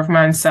serve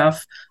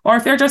mansaf. Or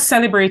if they're just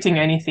celebrating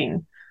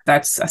anything,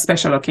 that's a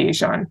special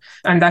occasion.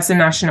 And that's a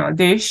national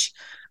dish.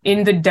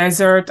 In the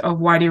desert of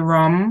Wadi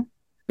Rum,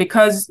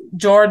 because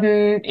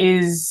Jordan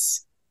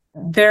is,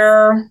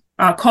 their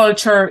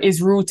culture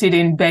is rooted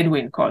in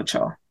Bedouin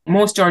culture.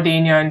 Most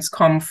Jordanians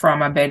come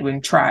from a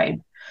Bedouin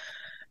tribe.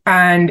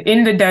 And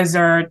in the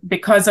desert,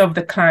 because of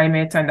the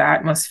climate and the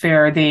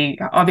atmosphere, they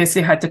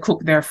obviously had to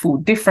cook their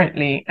food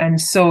differently.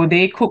 And so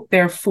they cook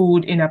their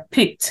food in a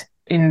pit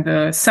in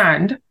the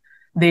sand.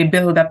 They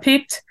build a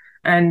pit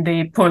and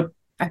they put,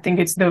 I think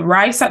it's the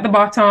rice at the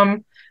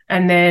bottom,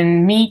 and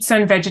then meats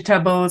and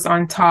vegetables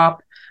on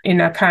top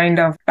in a kind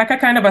of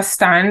a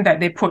stand that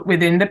they put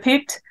within the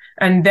pit.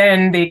 And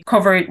then they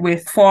cover it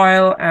with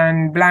foil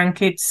and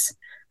blankets,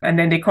 and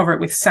then they cover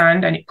it with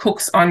sand, and it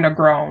cooks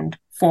underground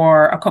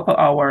for a couple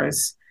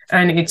hours.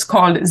 And it's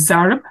called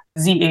zarb,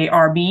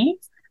 Z-A-R-B.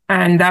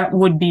 And that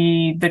would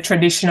be the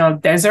traditional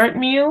desert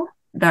meal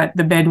that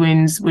the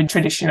Bedouins would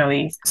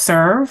traditionally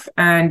serve.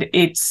 And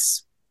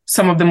it's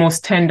some of the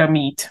most tender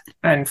meat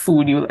and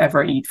food you'll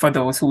ever eat for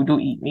those who do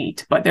eat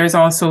meat. But there's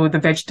also the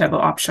vegetable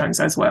options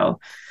as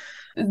well.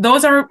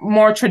 Those are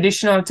more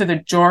traditional to the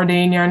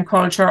Jordanian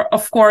culture.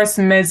 Of course,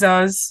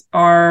 mezzas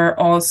are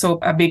also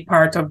a big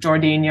part of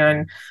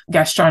Jordanian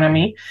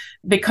gastronomy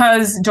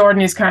because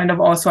Jordan is kind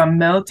of also a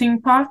melting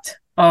pot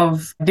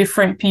of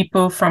different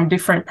people from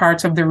different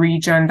parts of the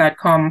region that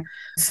come.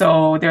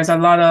 So there's a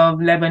lot of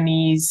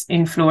Lebanese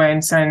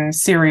influence and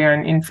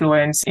Syrian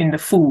influence in the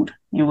food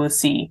you will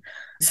see.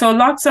 So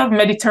lots of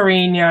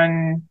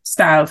Mediterranean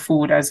style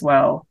food as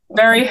well.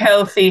 Very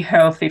healthy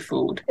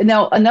food.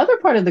 Now, another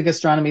part of the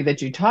gastronomy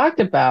that you talked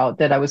about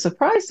that I was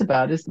surprised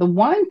about is the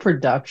wine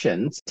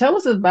productions. Tell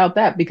us about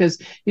that, because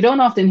you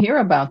don't often hear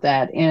about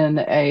that in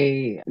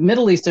a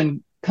Middle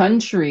Eastern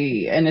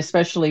country, and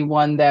especially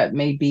one that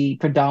may be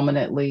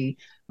predominantly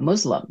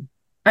Muslim.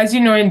 As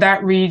you know, in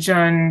that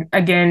region,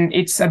 again,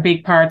 it's a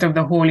big part of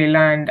the Holy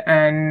Land.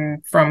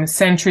 And from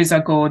centuries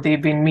ago,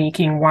 they've been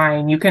making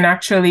wine. You can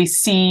actually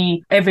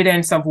see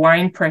evidence of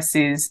wine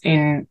presses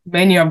in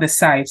many of the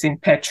sites. In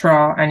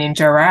Petra and in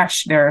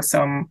Jerash, there are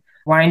some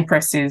wine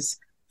presses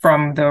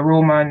from the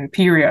Roman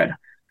period.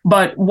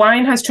 But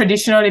wine has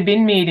traditionally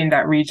been made in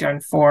that region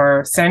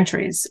for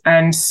centuries.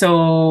 And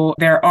so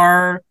there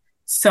are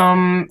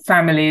some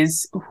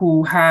families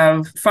who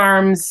have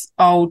farms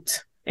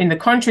out in the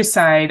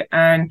countryside,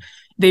 and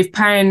they've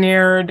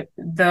pioneered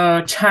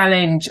the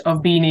challenge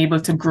of being able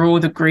to grow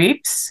the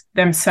grapes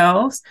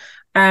themselves.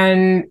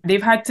 And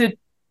they've had to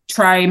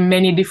try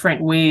many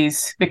different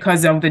ways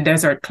because of the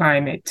desert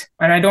climate.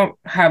 And I don't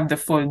have the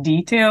full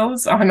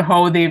details on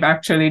how they've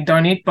actually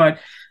done it, but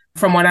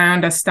from what I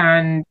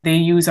understand, they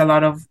use a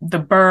lot of the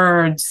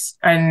birds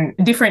and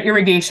different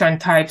irrigation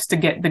types to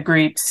get the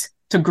grapes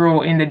to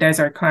grow in the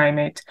desert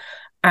climate.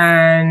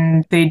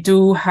 And they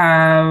do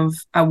have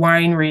a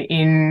winery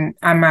in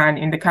Amman,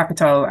 in the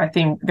capital. I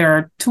think there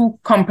are two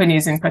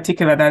companies in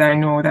particular that I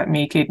know that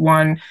make it.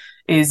 One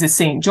is the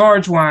St.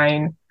 George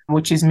wine,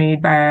 which is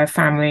made by a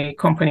family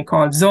company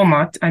called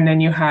Zomot. And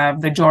then you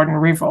have the Jordan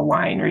River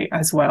winery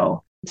as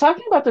well.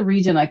 Talking about the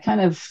region, I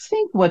kind of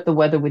think what the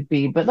weather would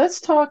be, but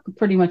let's talk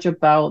pretty much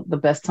about the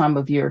best time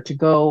of year to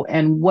go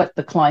and what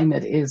the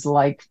climate is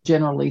like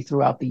generally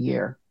throughout the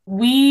year.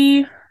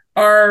 We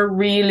are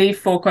really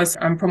focused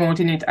on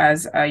promoting it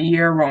as a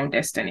year-round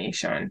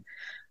destination.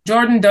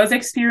 Jordan does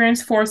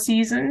experience 4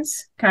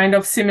 seasons, kind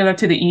of similar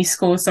to the East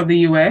Coast of the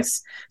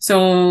US.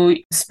 So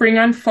spring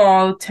and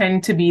fall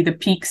tend to be the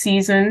peak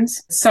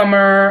seasons.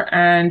 Summer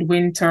and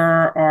winter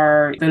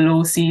are the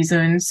low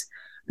seasons.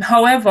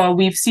 However,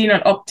 we've seen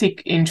an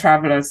uptick in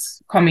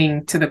travelers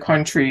coming to the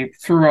country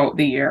throughout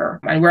the year.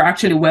 And we're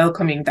actually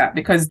welcoming that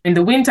because in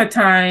the winter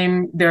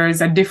time,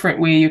 there's a different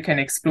way you can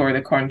explore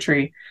the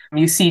country.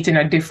 You see it in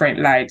a different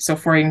light. So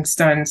for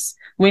instance,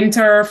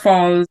 winter,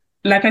 fall,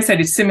 like I said,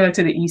 it's similar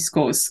to the East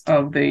Coast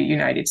of the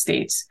United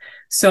States.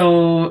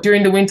 So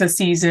during the winter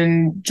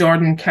season,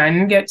 Jordan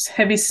can get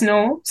heavy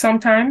snow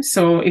sometimes.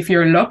 So if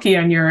you're lucky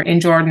and you're in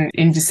Jordan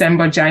in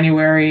December,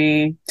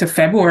 January to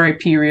February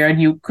period,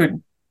 you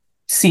could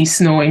see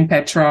snow in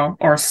Petra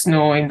or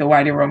snow in the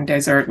Wadi Rum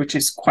Desert, which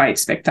is quite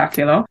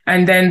spectacular.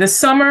 And then the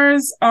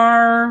summers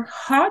are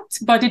hot,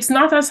 but it's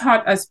not as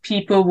hot as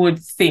people would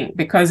think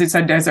because it's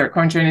a desert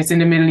country and it's in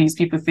the Middle East.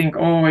 People think,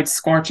 oh, it's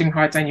scorching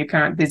hot and you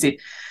can't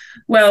visit.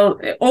 Well,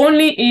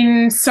 only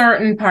in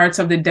certain parts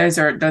of the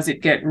desert does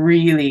it get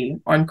really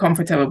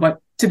uncomfortable.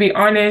 But to be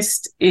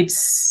honest,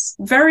 it's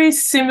very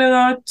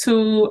similar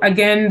to,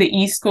 again, the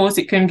East Coast.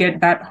 It can get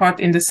that hot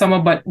in the summer,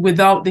 but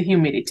without the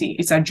humidity.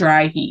 It's a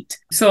dry heat.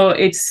 So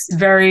it's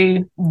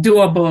very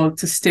doable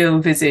to still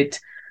visit.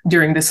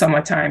 during the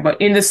summertime. But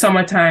in the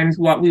summer times,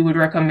 what we would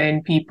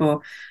recommend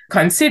people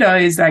consider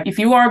is like if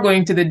you are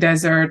going to the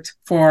desert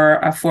for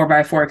a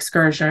 4x4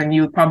 excursion,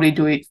 you'll probably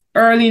do it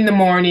early in the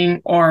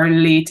morning or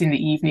late in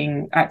the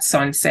evening at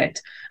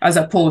sunset, as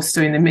opposed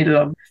to in the middle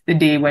of the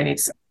day when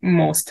it's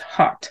most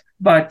hot.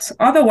 But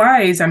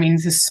otherwise, I mean,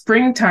 the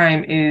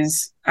springtime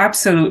is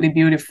absolutely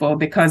beautiful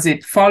because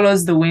it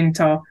follows the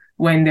winter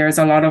when there's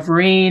a lot of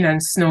rain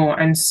and snow.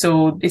 And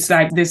so it's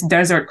like this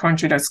desert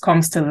country that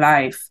comes to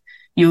life.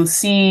 You'll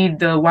see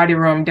the Wadi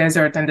Rum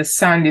Desert and the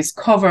sand is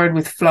covered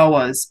with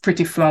flowers,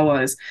 pretty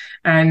flowers.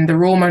 And the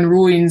Roman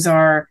ruins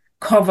are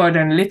covered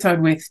and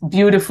littered with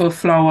beautiful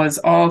flowers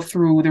all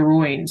through the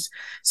ruins.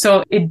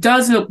 So it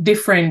does look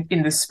different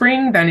in the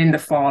spring than in the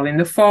fall. In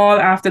the fall,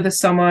 after the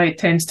summer, it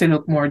tends to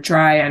look more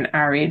dry and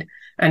arid.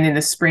 And in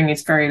the spring,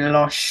 it's very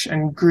lush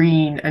and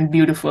green and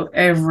beautiful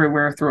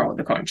everywhere throughout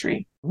the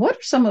country. What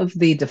are some of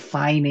the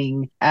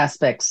defining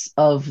aspects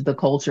of the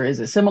culture? Is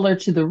it similar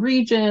to the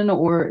region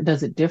or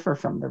does it differ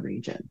from the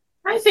region?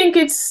 I think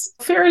it's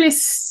fairly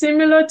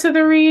similar to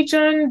the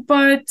region,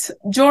 but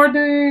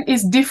Jordan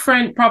is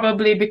different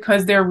probably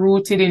because they're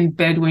rooted in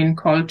Bedouin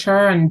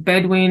culture, and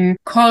Bedouin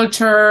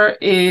culture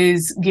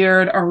is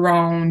geared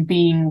around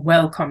being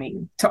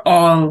welcoming to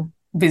all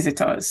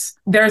visitors.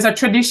 There's a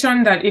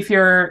tradition that if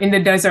you're in the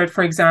desert,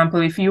 for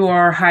example, if you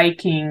are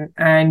hiking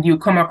and you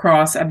come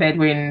across a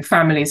Bedouin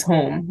family's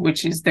home,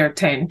 which is their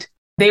tent,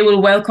 they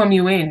will welcome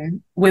you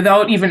in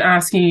without even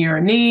asking you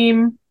your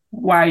name,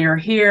 why you're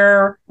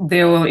here.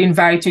 They will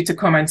invite you to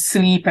come and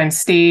sleep and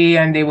stay,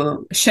 and they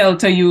will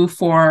shelter you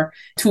for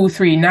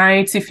 2-3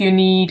 nights if you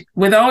need,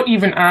 without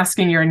even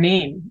asking your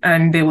name.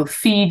 And they will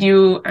feed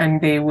you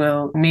and they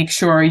will make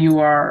sure you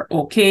are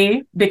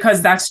okay,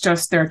 because that's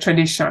just their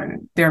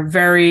tradition. They're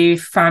very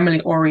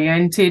family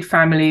oriented.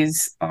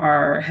 Families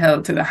are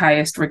held to the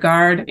highest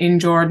regard in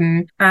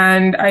Jordan.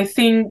 And I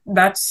think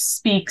that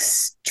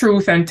speaks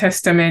truth and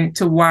testament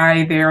to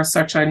why they are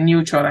such a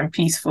neutral and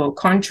peaceful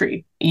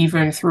country,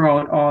 even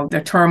throughout all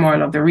the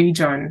turmoil of the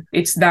region.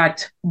 It's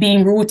that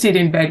being rooted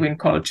in Bedouin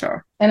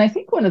culture. And I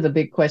think one of the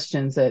big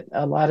questions that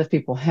a lot of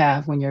people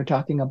have when you're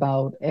talking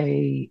about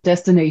a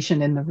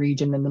destination in the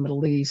region in the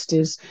Middle East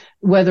is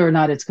whether or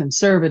not it's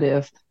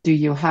conservative. Do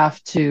you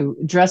have to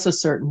dress a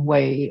certain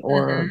way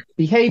or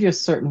behave a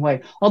certain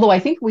way? Although I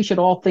think we should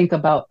all think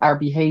about our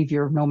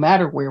behavior no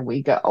matter where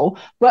we go,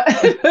 but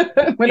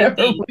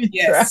whenever we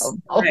travel,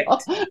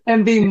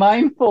 and be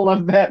mindful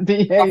of that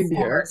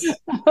behavior.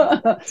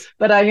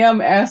 But I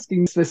am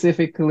asking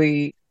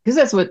specifically, because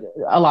that's what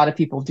a lot of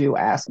people do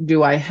ask.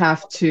 Do I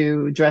have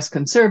to dress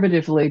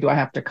conservatively? Do I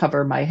have to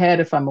cover my head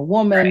if I'm a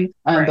woman?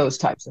 Those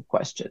types of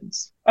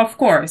questions. Of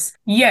course.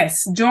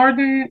 Yes,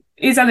 Jordan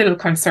is a little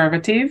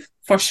conservative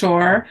for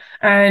sure.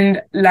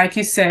 And like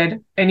you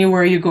said,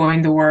 anywhere you go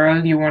in the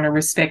world, you want to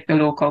respect the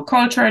local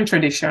culture and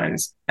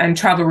traditions and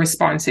travel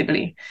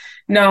responsibly.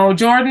 Now,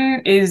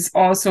 Jordan is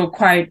also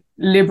quite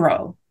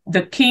liberal.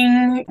 The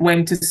king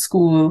went to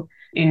school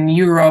in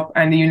Europe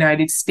and the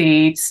United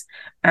States,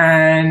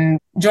 and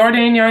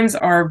Jordanians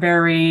are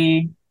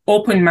very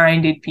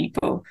open-minded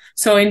people.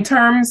 So in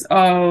terms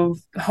of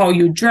how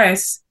you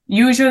dress,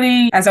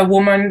 usually as a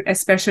woman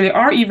especially,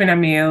 or even a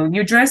male,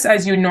 you dress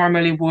as you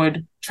normally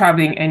would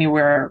traveling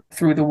anywhere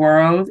through the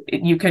world.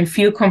 You can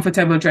feel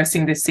comfortable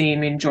dressing the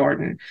same in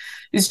Jordan.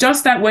 It's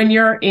just that when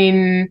you're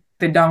in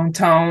the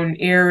downtown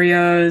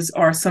areas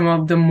or some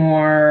of the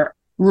more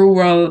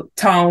rural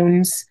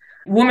towns,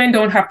 women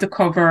don't have to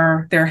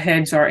cover their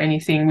heads or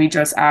anything. We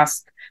just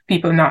ask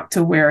people not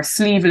to wear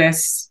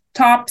sleeveless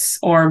tops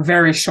or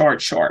very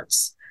short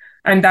shorts.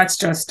 And that's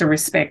just to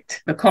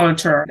respect the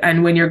culture.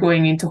 And when you're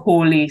going into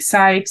holy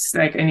sites,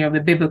 like any of the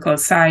biblical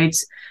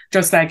sites,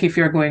 just like if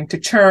you're going to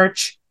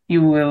church,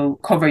 you will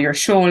cover your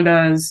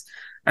shoulders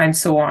and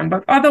so on.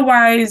 But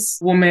otherwise,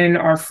 women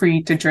are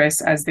free to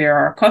dress as they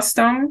are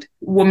accustomed.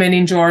 Women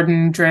in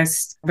Jordan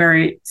dress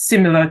very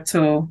similar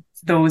to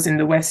those in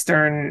the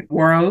Western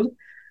world.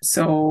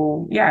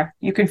 So yeah,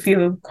 you can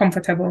feel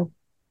comfortable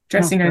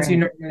dressing as you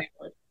normally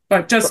would.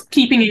 But just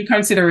keeping in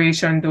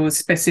consideration those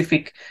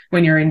specific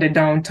when you're in the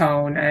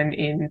downtown and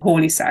in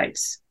holy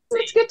sites.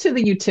 Let's get to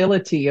the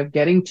utility of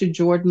getting to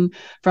Jordan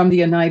from the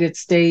United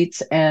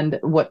States and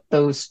what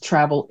those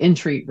travel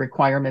entry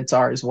requirements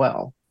are as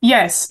well.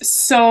 Yes.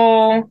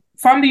 So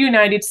from the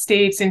United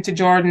States into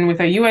Jordan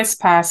with a US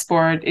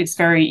passport, it's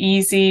very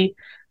easy.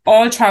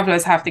 All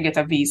travelers have to get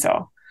a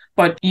visa,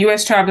 but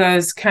US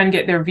travelers can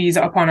get their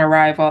visa upon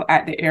arrival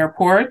at the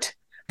airport.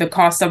 The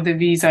cost of the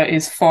visa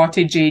is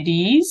 40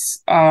 JDs,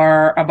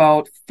 or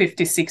about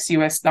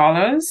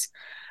 $56.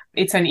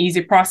 It's an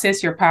easy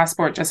process. Your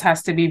passport just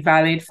has to be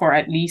valid for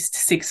at least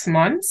 6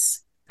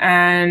 months.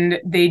 And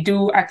they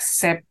do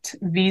accept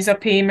visa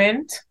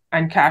payment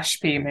and cash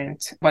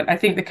payment. But I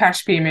think the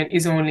cash payment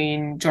is only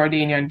in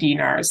Jordanian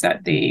dinars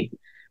that they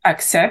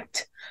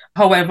accept.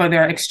 However,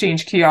 there are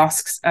exchange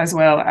kiosks as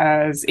well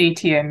as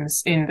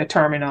ATMs in the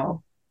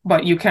terminal.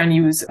 But you can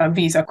use a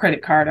Visa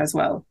credit card as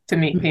well to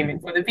make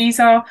payment for the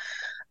visa.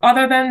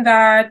 Other than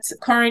that,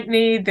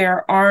 currently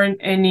there aren't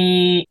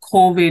any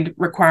COVID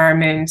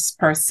requirements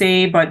per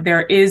se, but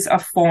there is a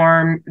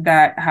form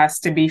that has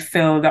to be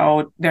filled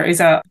out. There is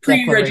a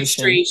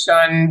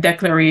pre-registration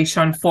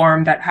declaration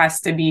form that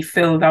has to be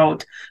filled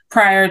out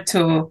prior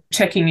to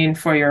checking in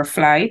for your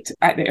flight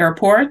at the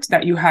airport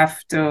that you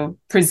have to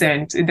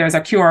present. There's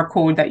a QR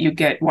code that you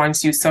get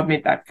once you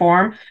submit that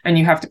form, and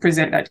you have to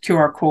present that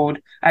QR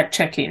code at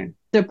check-in.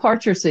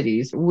 Departure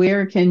cities,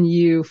 where can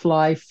you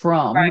fly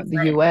from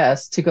the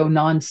U.S. to go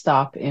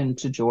nonstop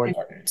into Jordan?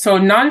 So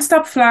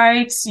nonstop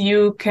flights,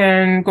 you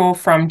can go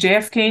from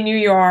JFK, New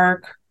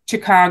York,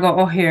 Chicago,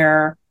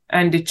 O'Hare,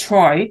 and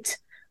Detroit,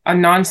 a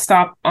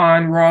nonstop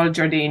on Royal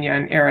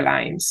Jordanian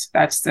Airlines.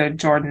 That's the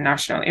Jordan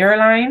National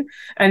Airline.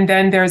 And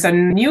then there's a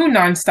new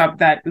nonstop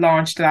that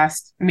launched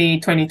last May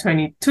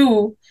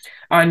 2022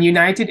 on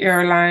United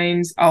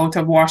Airlines out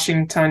of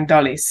Washington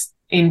Dulles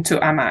into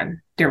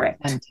Amman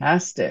direct.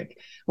 Fantastic.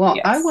 Well,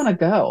 yes. I want to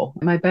go.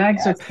 My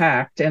bags are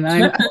packed and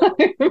I'm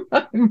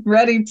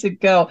ready to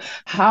go.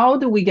 How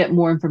do we get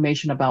more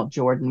information about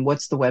Jordan?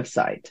 What's the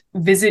website?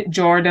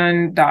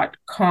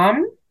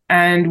 visitjordan.com.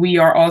 And we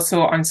are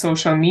also on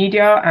social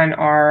media, and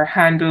our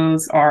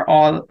handles are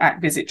all at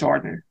Visit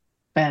Jordan.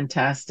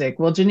 Fantastic.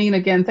 Well, Janine,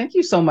 again, thank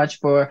you so much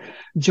for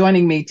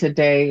joining me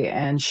today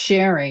and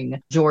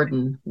sharing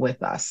Jordan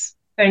with us.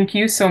 Thank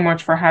you so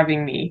much for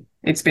having me.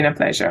 It's been a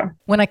pleasure.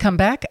 When I come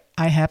back,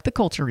 I have the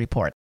culture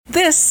report.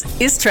 This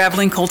is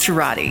Traveling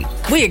Culturati.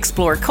 We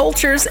explore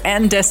cultures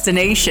and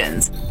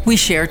destinations. We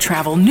share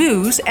travel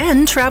news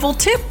and travel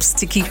tips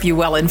to keep you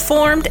well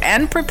informed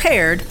and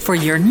prepared for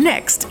your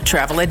next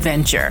travel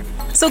adventure.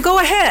 So go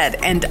ahead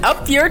and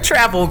up your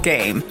travel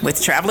game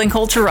with Traveling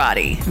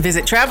Culturati.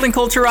 Visit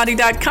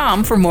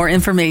travelingculturati.com for more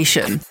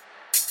information.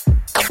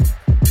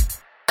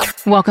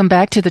 Welcome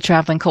back to the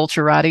Traveling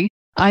Culturati.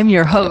 I'm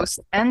your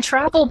host and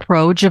travel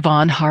pro,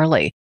 Javon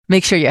Harley.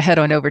 Make sure you head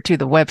on over to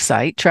the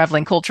website,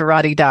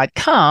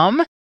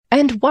 travelingculturati.com.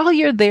 And while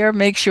you're there,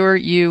 make sure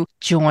you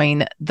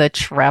join the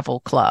travel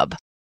club.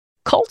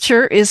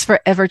 Culture is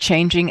forever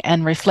changing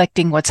and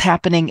reflecting what's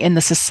happening in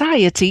the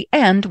society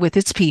and with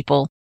its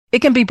people. It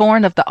can be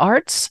born of the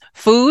arts,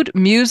 food,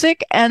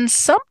 music, and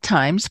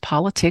sometimes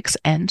politics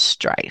and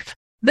strife.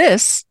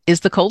 This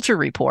is the Culture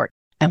Report,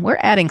 and we're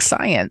adding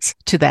science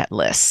to that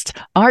list.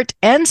 Art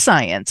and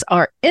science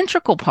are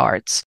integral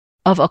parts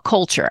of a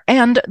culture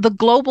and the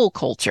global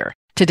culture.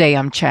 Today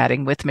I'm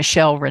chatting with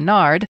Michelle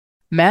Renard,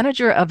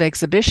 Manager of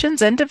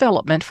Exhibitions and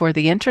Development for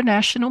the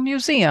International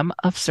Museum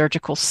of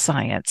Surgical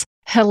Science.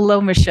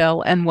 Hello,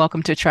 Michelle, and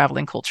welcome to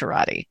Traveling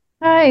Culturati.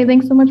 Hi,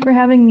 thanks so much for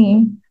having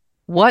me.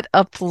 What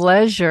a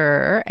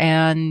pleasure,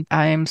 and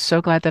I'm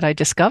so glad that I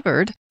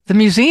discovered the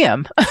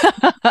museum.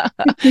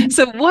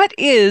 So what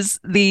is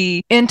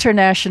the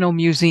International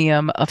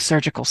Museum of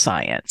Surgical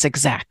Science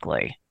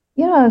exactly?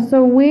 Yeah,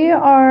 so we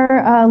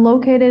are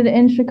located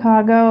in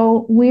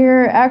Chicago.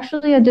 We're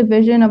actually a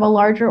division of a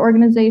larger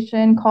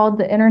organization called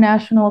the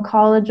International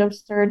College of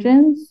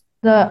Surgeons.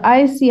 The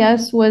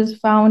ICS was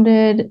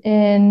founded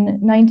in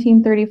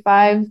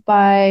 1935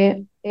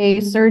 by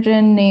a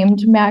surgeon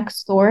named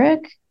Max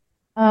Thorick.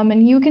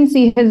 And you can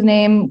see his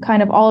name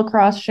kind of all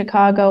across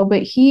Chicago,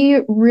 but he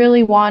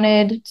really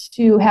wanted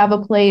to have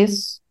a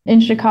place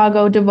in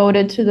Chicago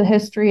devoted to the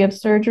history of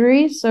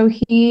surgery. So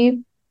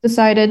he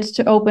decided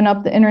to open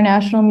up the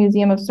International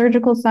Museum of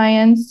Surgical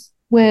Science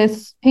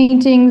with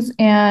paintings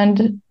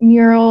and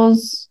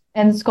murals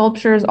and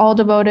sculptures all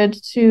devoted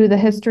to the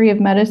history of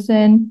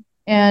medicine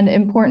and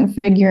important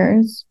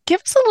figures.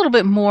 Give us a little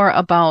bit more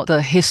about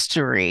the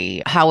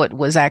history, how it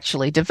was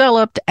actually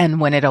developed and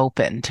when it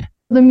opened.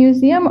 The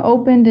museum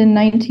opened in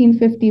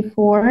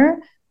 1954.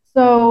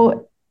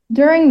 So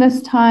during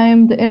this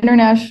time, the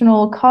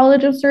International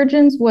College of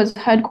Surgeons was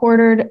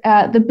headquartered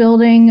at the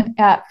building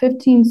at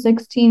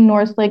 1516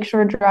 North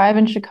Lakeshore Drive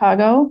in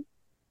Chicago.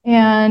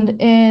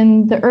 And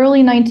in the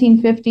early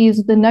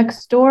 1950s, the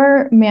next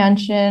door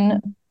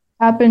mansion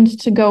happened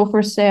to go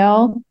for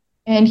sale.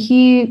 And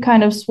he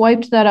kind of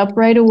swiped that up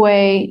right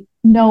away,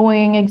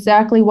 knowing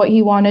exactly what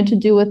he wanted to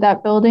do with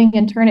that building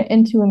and turn it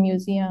into a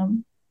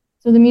museum.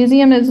 So the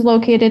museum is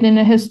located in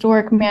a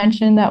historic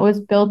mansion that was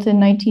built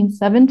in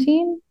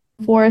 1917.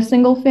 For a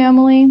single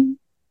family.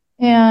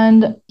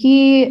 And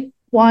he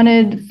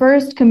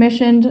first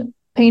commissioned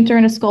painter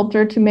and a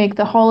sculptor to make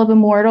the Hall of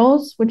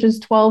Immortals, which is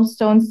 12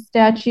 stone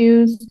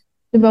statues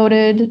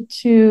devoted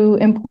to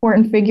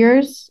important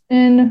figures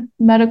in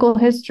medical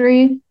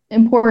history,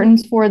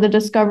 importance for the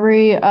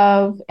discovery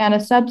of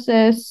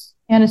antisepsis,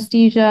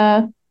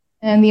 anesthesia,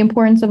 and the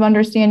importance of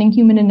understanding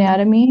human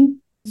anatomy.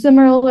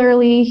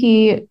 Similarly,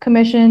 he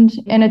commissioned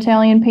an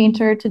Italian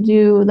painter to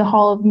do the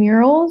Hall of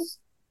Murals,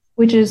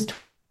 which is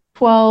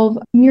 12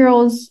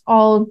 murals,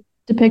 all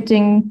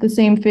depicting the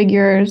same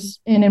figures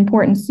in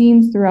important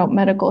scenes throughout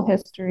medical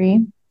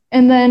history.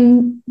 And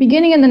then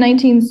beginning in the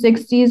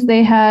 1960s,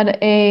 they had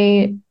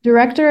a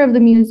director of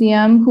the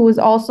museum who was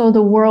also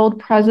the world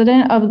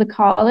president of the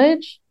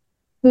college.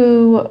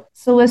 who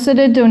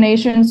solicited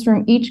donations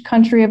from each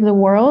country of the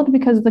world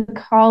because the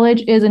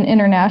college is an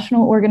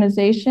international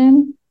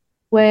organization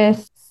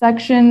with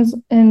sections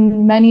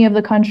in many of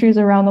the countries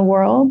around the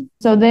world.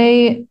 So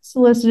they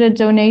solicited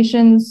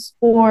donations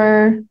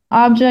for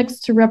objects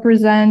to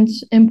represent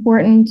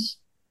important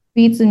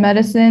feats in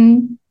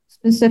medicine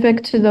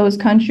specific to those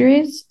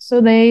countries.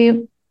 So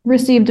they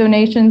received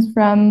donations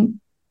from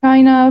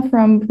China,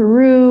 from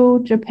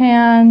Peru,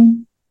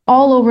 Japan,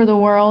 all over the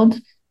world.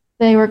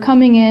 They were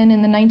coming in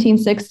the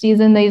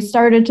 1960s, and they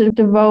started to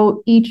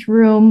devote each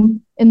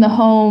room in the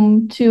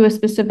home to a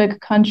specific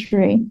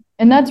country.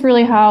 And that's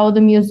really how the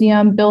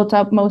museum built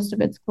up most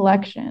of its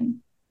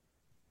collection.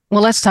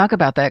 Well, let's talk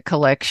about that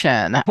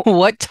collection.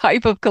 What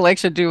type of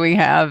collection do we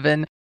have,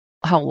 and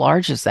how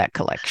large is that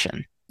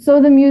collection?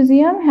 So the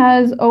museum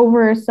has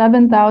over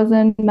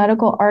 7,000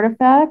 medical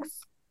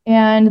artifacts,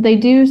 and they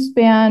do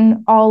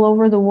span all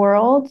over the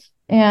world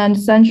and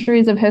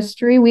centuries of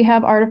history. We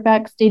have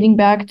artifacts dating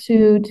back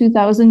to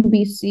 2000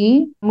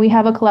 BC. We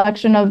have a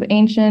collection of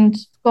ancient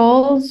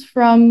skulls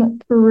from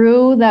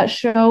Peru that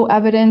show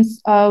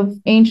evidence of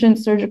ancient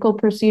surgical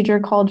procedure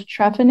called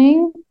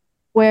trephining,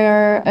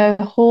 where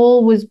a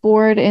hole was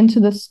bored into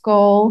the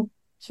skull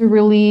to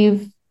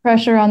relieve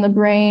pressure on the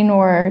brain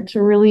or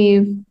to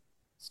relieve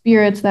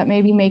spirits that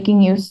may be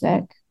making you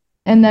sick.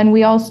 And then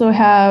we also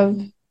have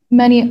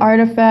many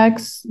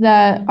artifacts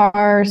that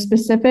are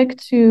specific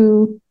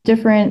to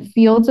different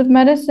fields of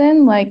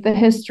medicine, like the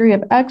history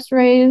of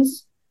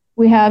X-rays.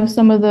 We have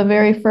some of the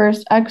very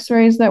first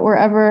X-rays that were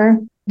ever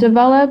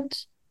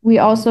developed. We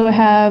also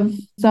have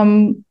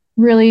some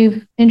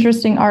really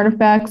interesting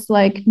artifacts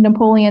like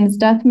Napoleon's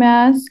death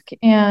mask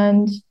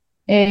and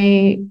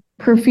a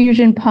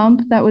perfusion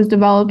pump that was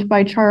developed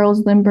by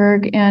Charles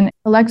Lindbergh and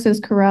Alexis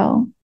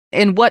Carrel.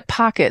 In what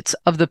pockets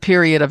of the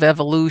period of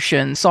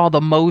evolution saw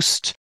the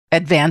most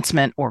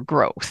advancement or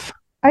growth?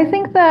 I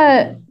think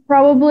that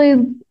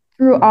probably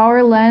through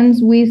our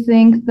lens, we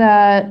think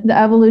that the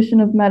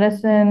evolution of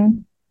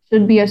medicine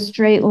should be a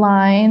straight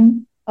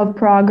line of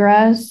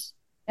progress,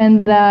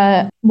 and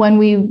that when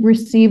we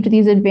received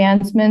these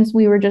advancements,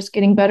 we were just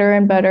getting better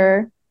and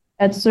better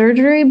at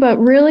surgery. But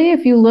really,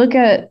 if you look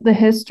at the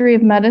history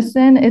of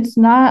medicine, it's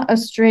not a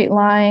straight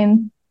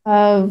line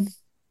of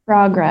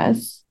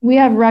progress. We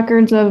have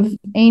records of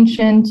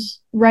ancient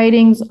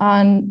writings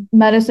on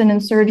medicine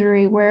and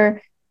surgery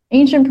where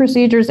ancient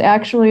procedures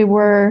actually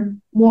were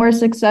more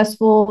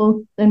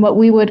successful than what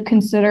we would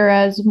consider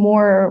as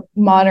more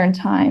modern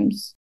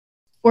times.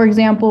 For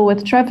example,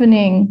 with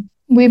trephining,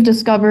 we've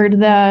discovered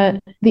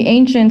that the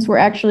ancients were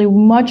actually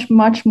much,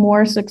 much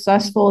more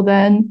successful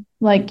than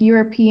like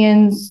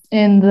Europeans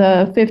in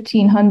the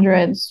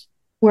 1500s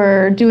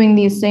were doing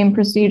these same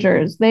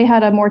procedures. They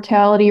had a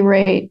mortality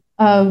rate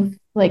of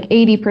like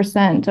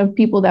 80% of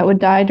people that would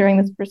die during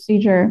this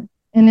procedure.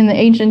 And in the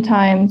ancient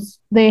times,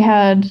 they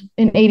had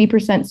an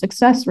 80%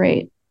 success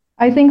rate.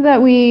 I think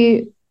that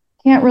we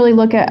can't really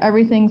look at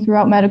everything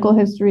throughout medical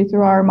history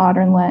through our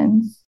modern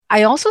lens.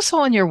 I also saw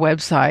on your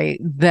website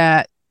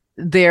that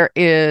there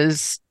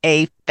is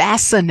a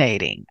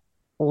fascinating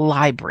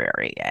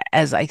library,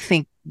 as I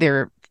think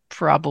there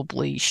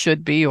probably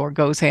should be or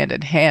goes hand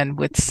in hand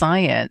with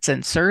science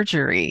and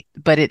surgery,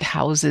 but it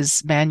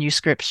houses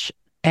manuscripts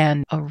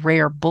and a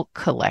rare book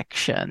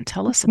collection.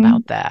 Tell us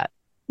about that.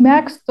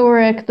 Max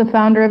Thorick, the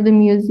founder of the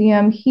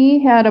museum,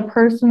 he had a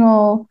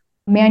personal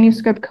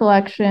manuscript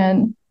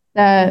collection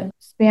that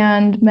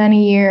spanned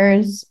many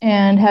years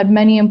and had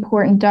many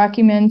important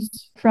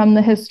documents from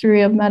the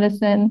history of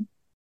medicine.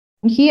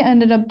 He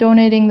ended up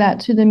donating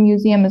that to the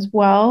museum as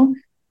well.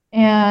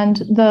 And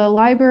the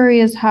library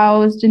is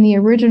housed in the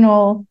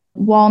original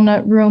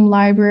Walnut Room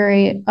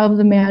library of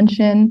the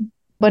mansion,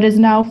 but is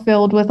now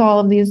filled with all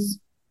of these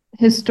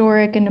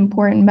historic and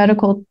important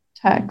medical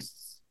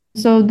texts.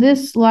 So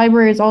this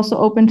library is also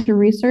open to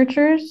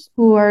researchers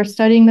who are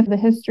studying the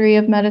history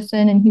of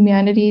medicine and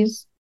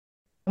humanities.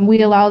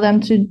 We allow them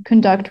to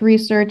conduct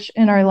research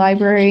in our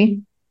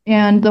library,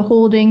 and the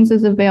holdings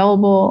is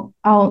available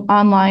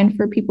online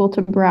for people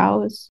to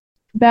browse.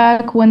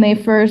 Back when they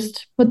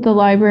first put the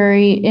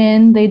library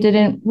in, they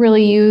didn't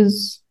really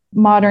use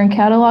modern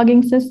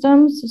cataloging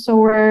systems. So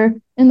we're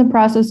in the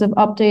process of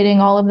updating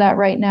all of that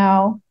right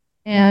now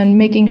and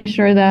making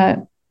sure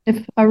that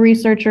if a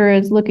researcher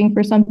is looking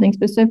for something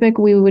specific,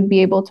 we would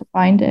be able to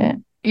find it.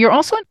 You're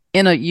also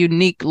in a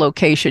unique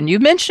location. You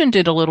mentioned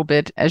it a little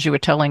bit as you were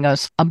telling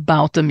us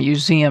about the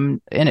museum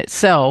in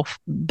itself,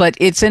 but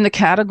it's in the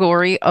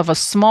category of a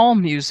small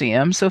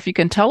museum. So if you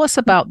can tell us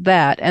about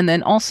that, and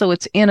then also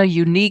it's in a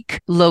unique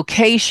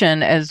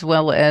location as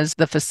well as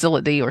the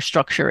facility or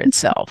structure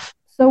itself.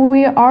 So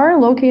we are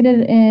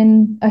located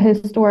in a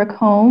historic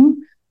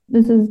home.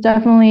 This is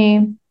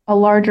definitely a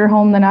larger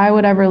home than I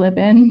would ever live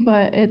in,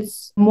 but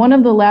it's one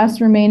of the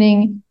last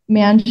remaining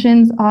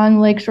mansions on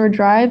Lakeshore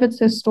Drive. It's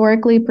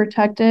historically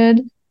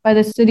protected by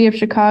the city of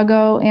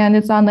Chicago, and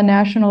it's on the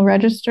National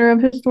Register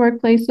of Historic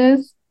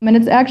Places. And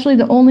it's actually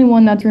the only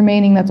one that's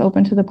remaining that's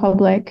open to the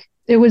public.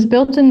 It was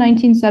built in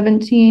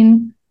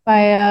 1917 by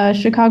a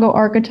Chicago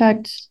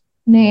architect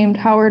named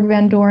Howard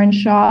Van Doren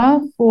Shaw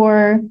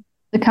for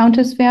the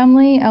Countess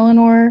family,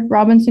 Eleanor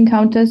Robinson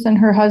Countess and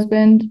her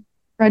husband,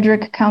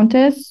 Frederick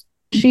Countess.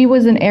 She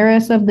was an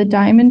heiress of the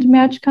Diamond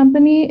Match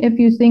Company. If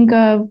you think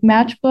of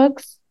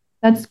matchbooks,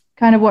 that's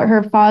kind of what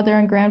her father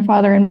and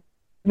grandfather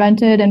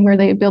invented and where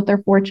they built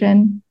their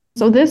fortune.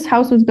 So this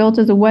house was built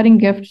as a wedding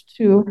gift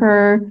to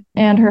her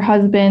and her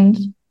husband.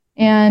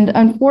 And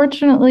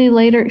unfortunately,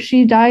 later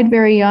she died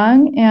very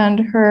young, and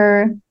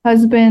her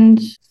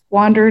husband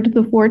squandered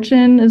the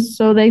fortune, as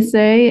so they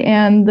say,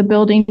 and the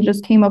building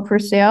just came up for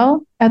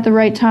sale at the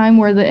right time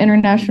where the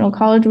International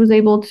College was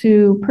able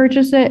to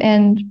purchase it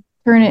and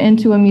turn it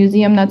into a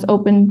museum that's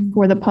open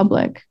for the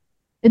public.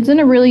 It's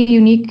in a really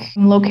unique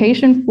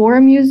location for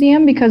a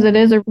museum because it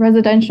is a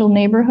residential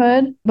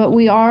neighborhood, but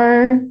we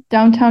are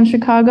downtown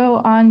Chicago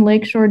on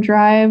Lakeshore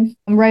Drive,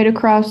 right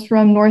across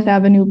from North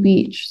Avenue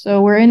Beach.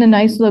 So we're in a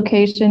nice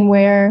location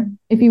where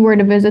if you were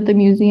to visit the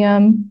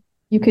museum,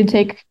 you could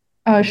take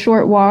a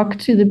short walk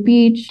to the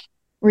beach,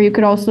 or you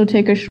could also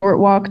take a short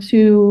walk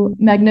to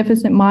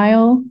Magnificent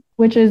Mile,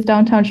 which is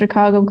downtown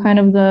Chicago, kind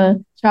of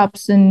the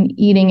shops and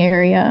eating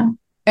area.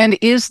 And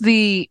is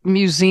the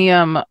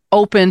museum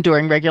open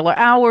during regular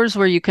hours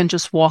where you can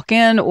just walk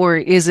in, or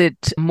is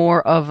it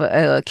more of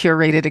a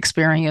curated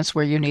experience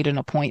where you need an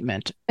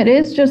appointment? It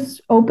is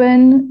just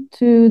open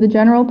to the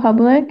general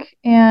public,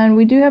 and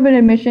we do have an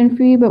admission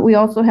fee, but we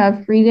also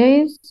have free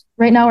days.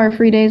 Right now, our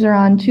free days are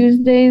on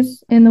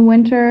Tuesdays in the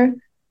winter,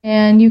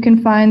 and you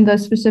can find the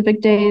specific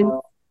days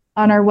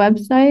on our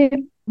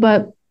website.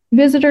 But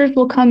visitors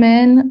will come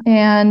in,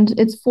 and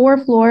it's 4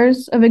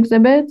 floors of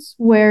exhibits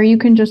where you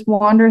can just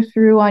wander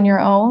through on your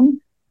own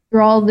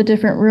through all the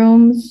different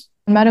rooms,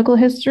 medical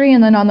history.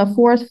 And then on the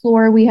 4th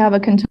floor, we have a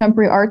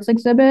contemporary arts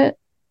exhibit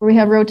where we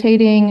have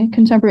rotating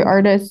contemporary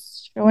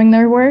artists showing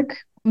their work.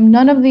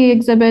 None of the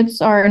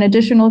exhibits are an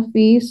additional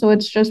fee, so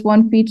it's just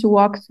 1 fee to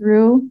walk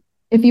through.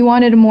 If you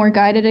wanted a more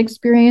guided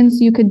experience,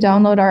 you could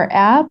download our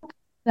app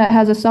that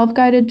has a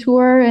self-guided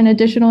tour and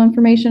additional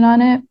information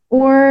on it.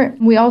 Or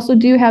we also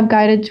do have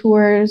guided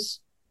tours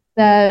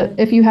that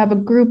if you have a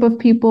group of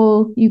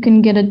people, you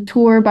can get a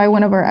tour by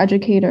one of our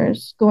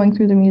educators going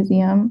through the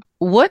museum.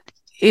 What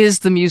is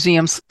the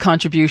museum's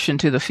contribution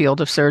to the field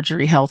of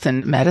surgery, health,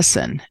 and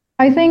medicine?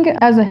 I think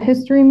as a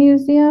history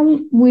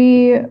museum,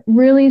 we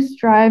really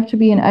strive to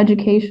be an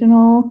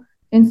educational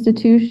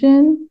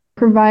institution,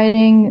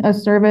 providing a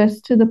service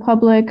to the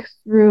public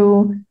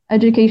through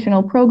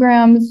educational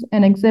programs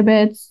and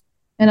exhibits,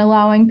 and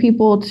allowing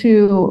people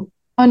to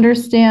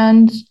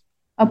understand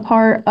a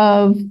part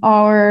of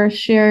our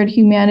shared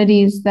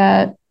humanities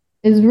that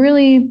is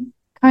really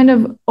kind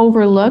of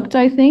overlooked,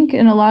 I think,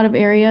 in a lot of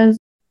areas.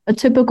 A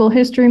typical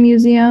history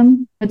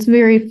museum, it's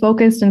very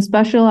focused and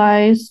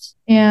specialized.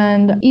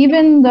 And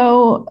even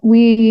though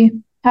we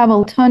have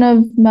a ton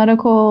of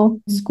medical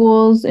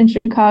schools in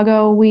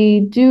Chicago,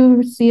 we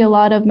do see a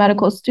lot of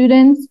medical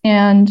students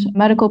and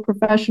medical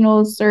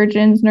professionals,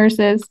 surgeons,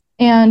 nurses.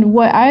 And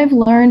what I've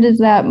learned is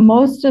that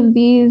most of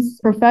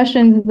these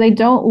professions, they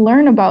don't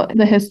learn about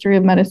the history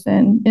of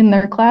medicine in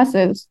their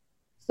classes.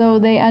 So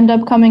they end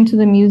up coming to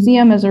the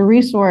museum as a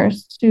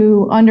resource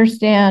to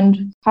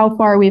understand how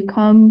far we've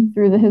come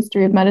through the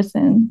history of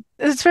medicine.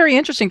 It's very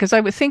interesting because I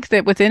would think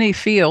that with any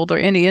field or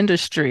any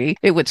industry,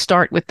 it would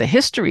start with the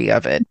history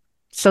of it.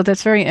 So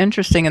that's very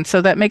interesting. And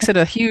so that makes it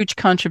a huge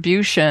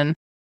contribution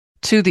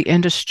to the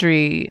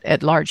industry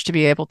at large to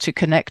be able to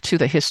connect to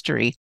the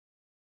history.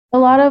 A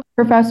lot of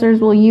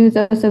professors will use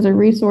us as a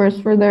resource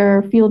for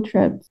their field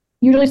trips,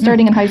 usually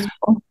starting in high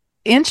school.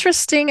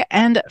 Interesting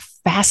and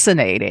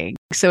fascinating.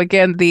 So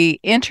again, the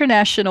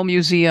International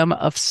Museum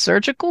of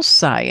Surgical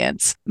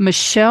Science.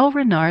 Michelle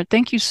Renard,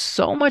 thank you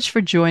so much for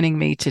joining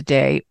me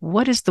today.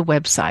 What is the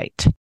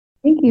website?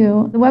 Thank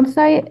you. The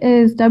website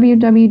is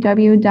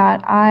www.imss.org.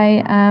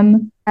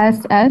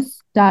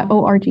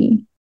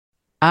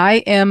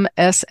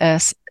 imss.org,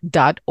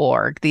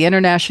 the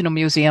International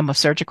Museum of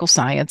Surgical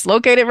Science,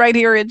 located right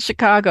here in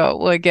Chicago.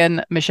 Well,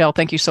 again, Michelle,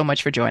 thank you so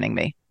much for joining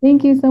me.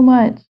 Thank you so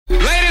much.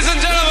 Ladies and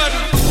gentlemen,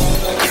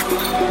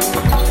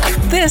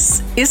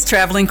 this is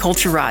Traveling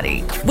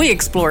Culturati. We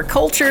explore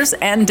cultures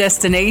and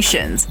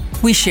destinations.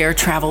 We share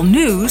travel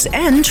news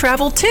and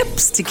travel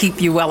tips to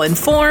keep you well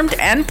informed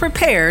and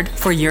prepared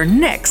for your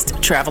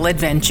next travel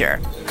adventure.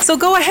 So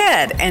go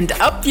ahead and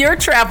up your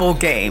travel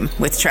game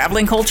with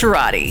Traveling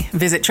Culturati.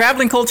 Visit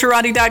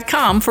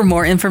travelingculturati.com for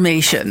more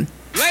information.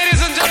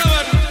 ladies and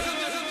gentlemen.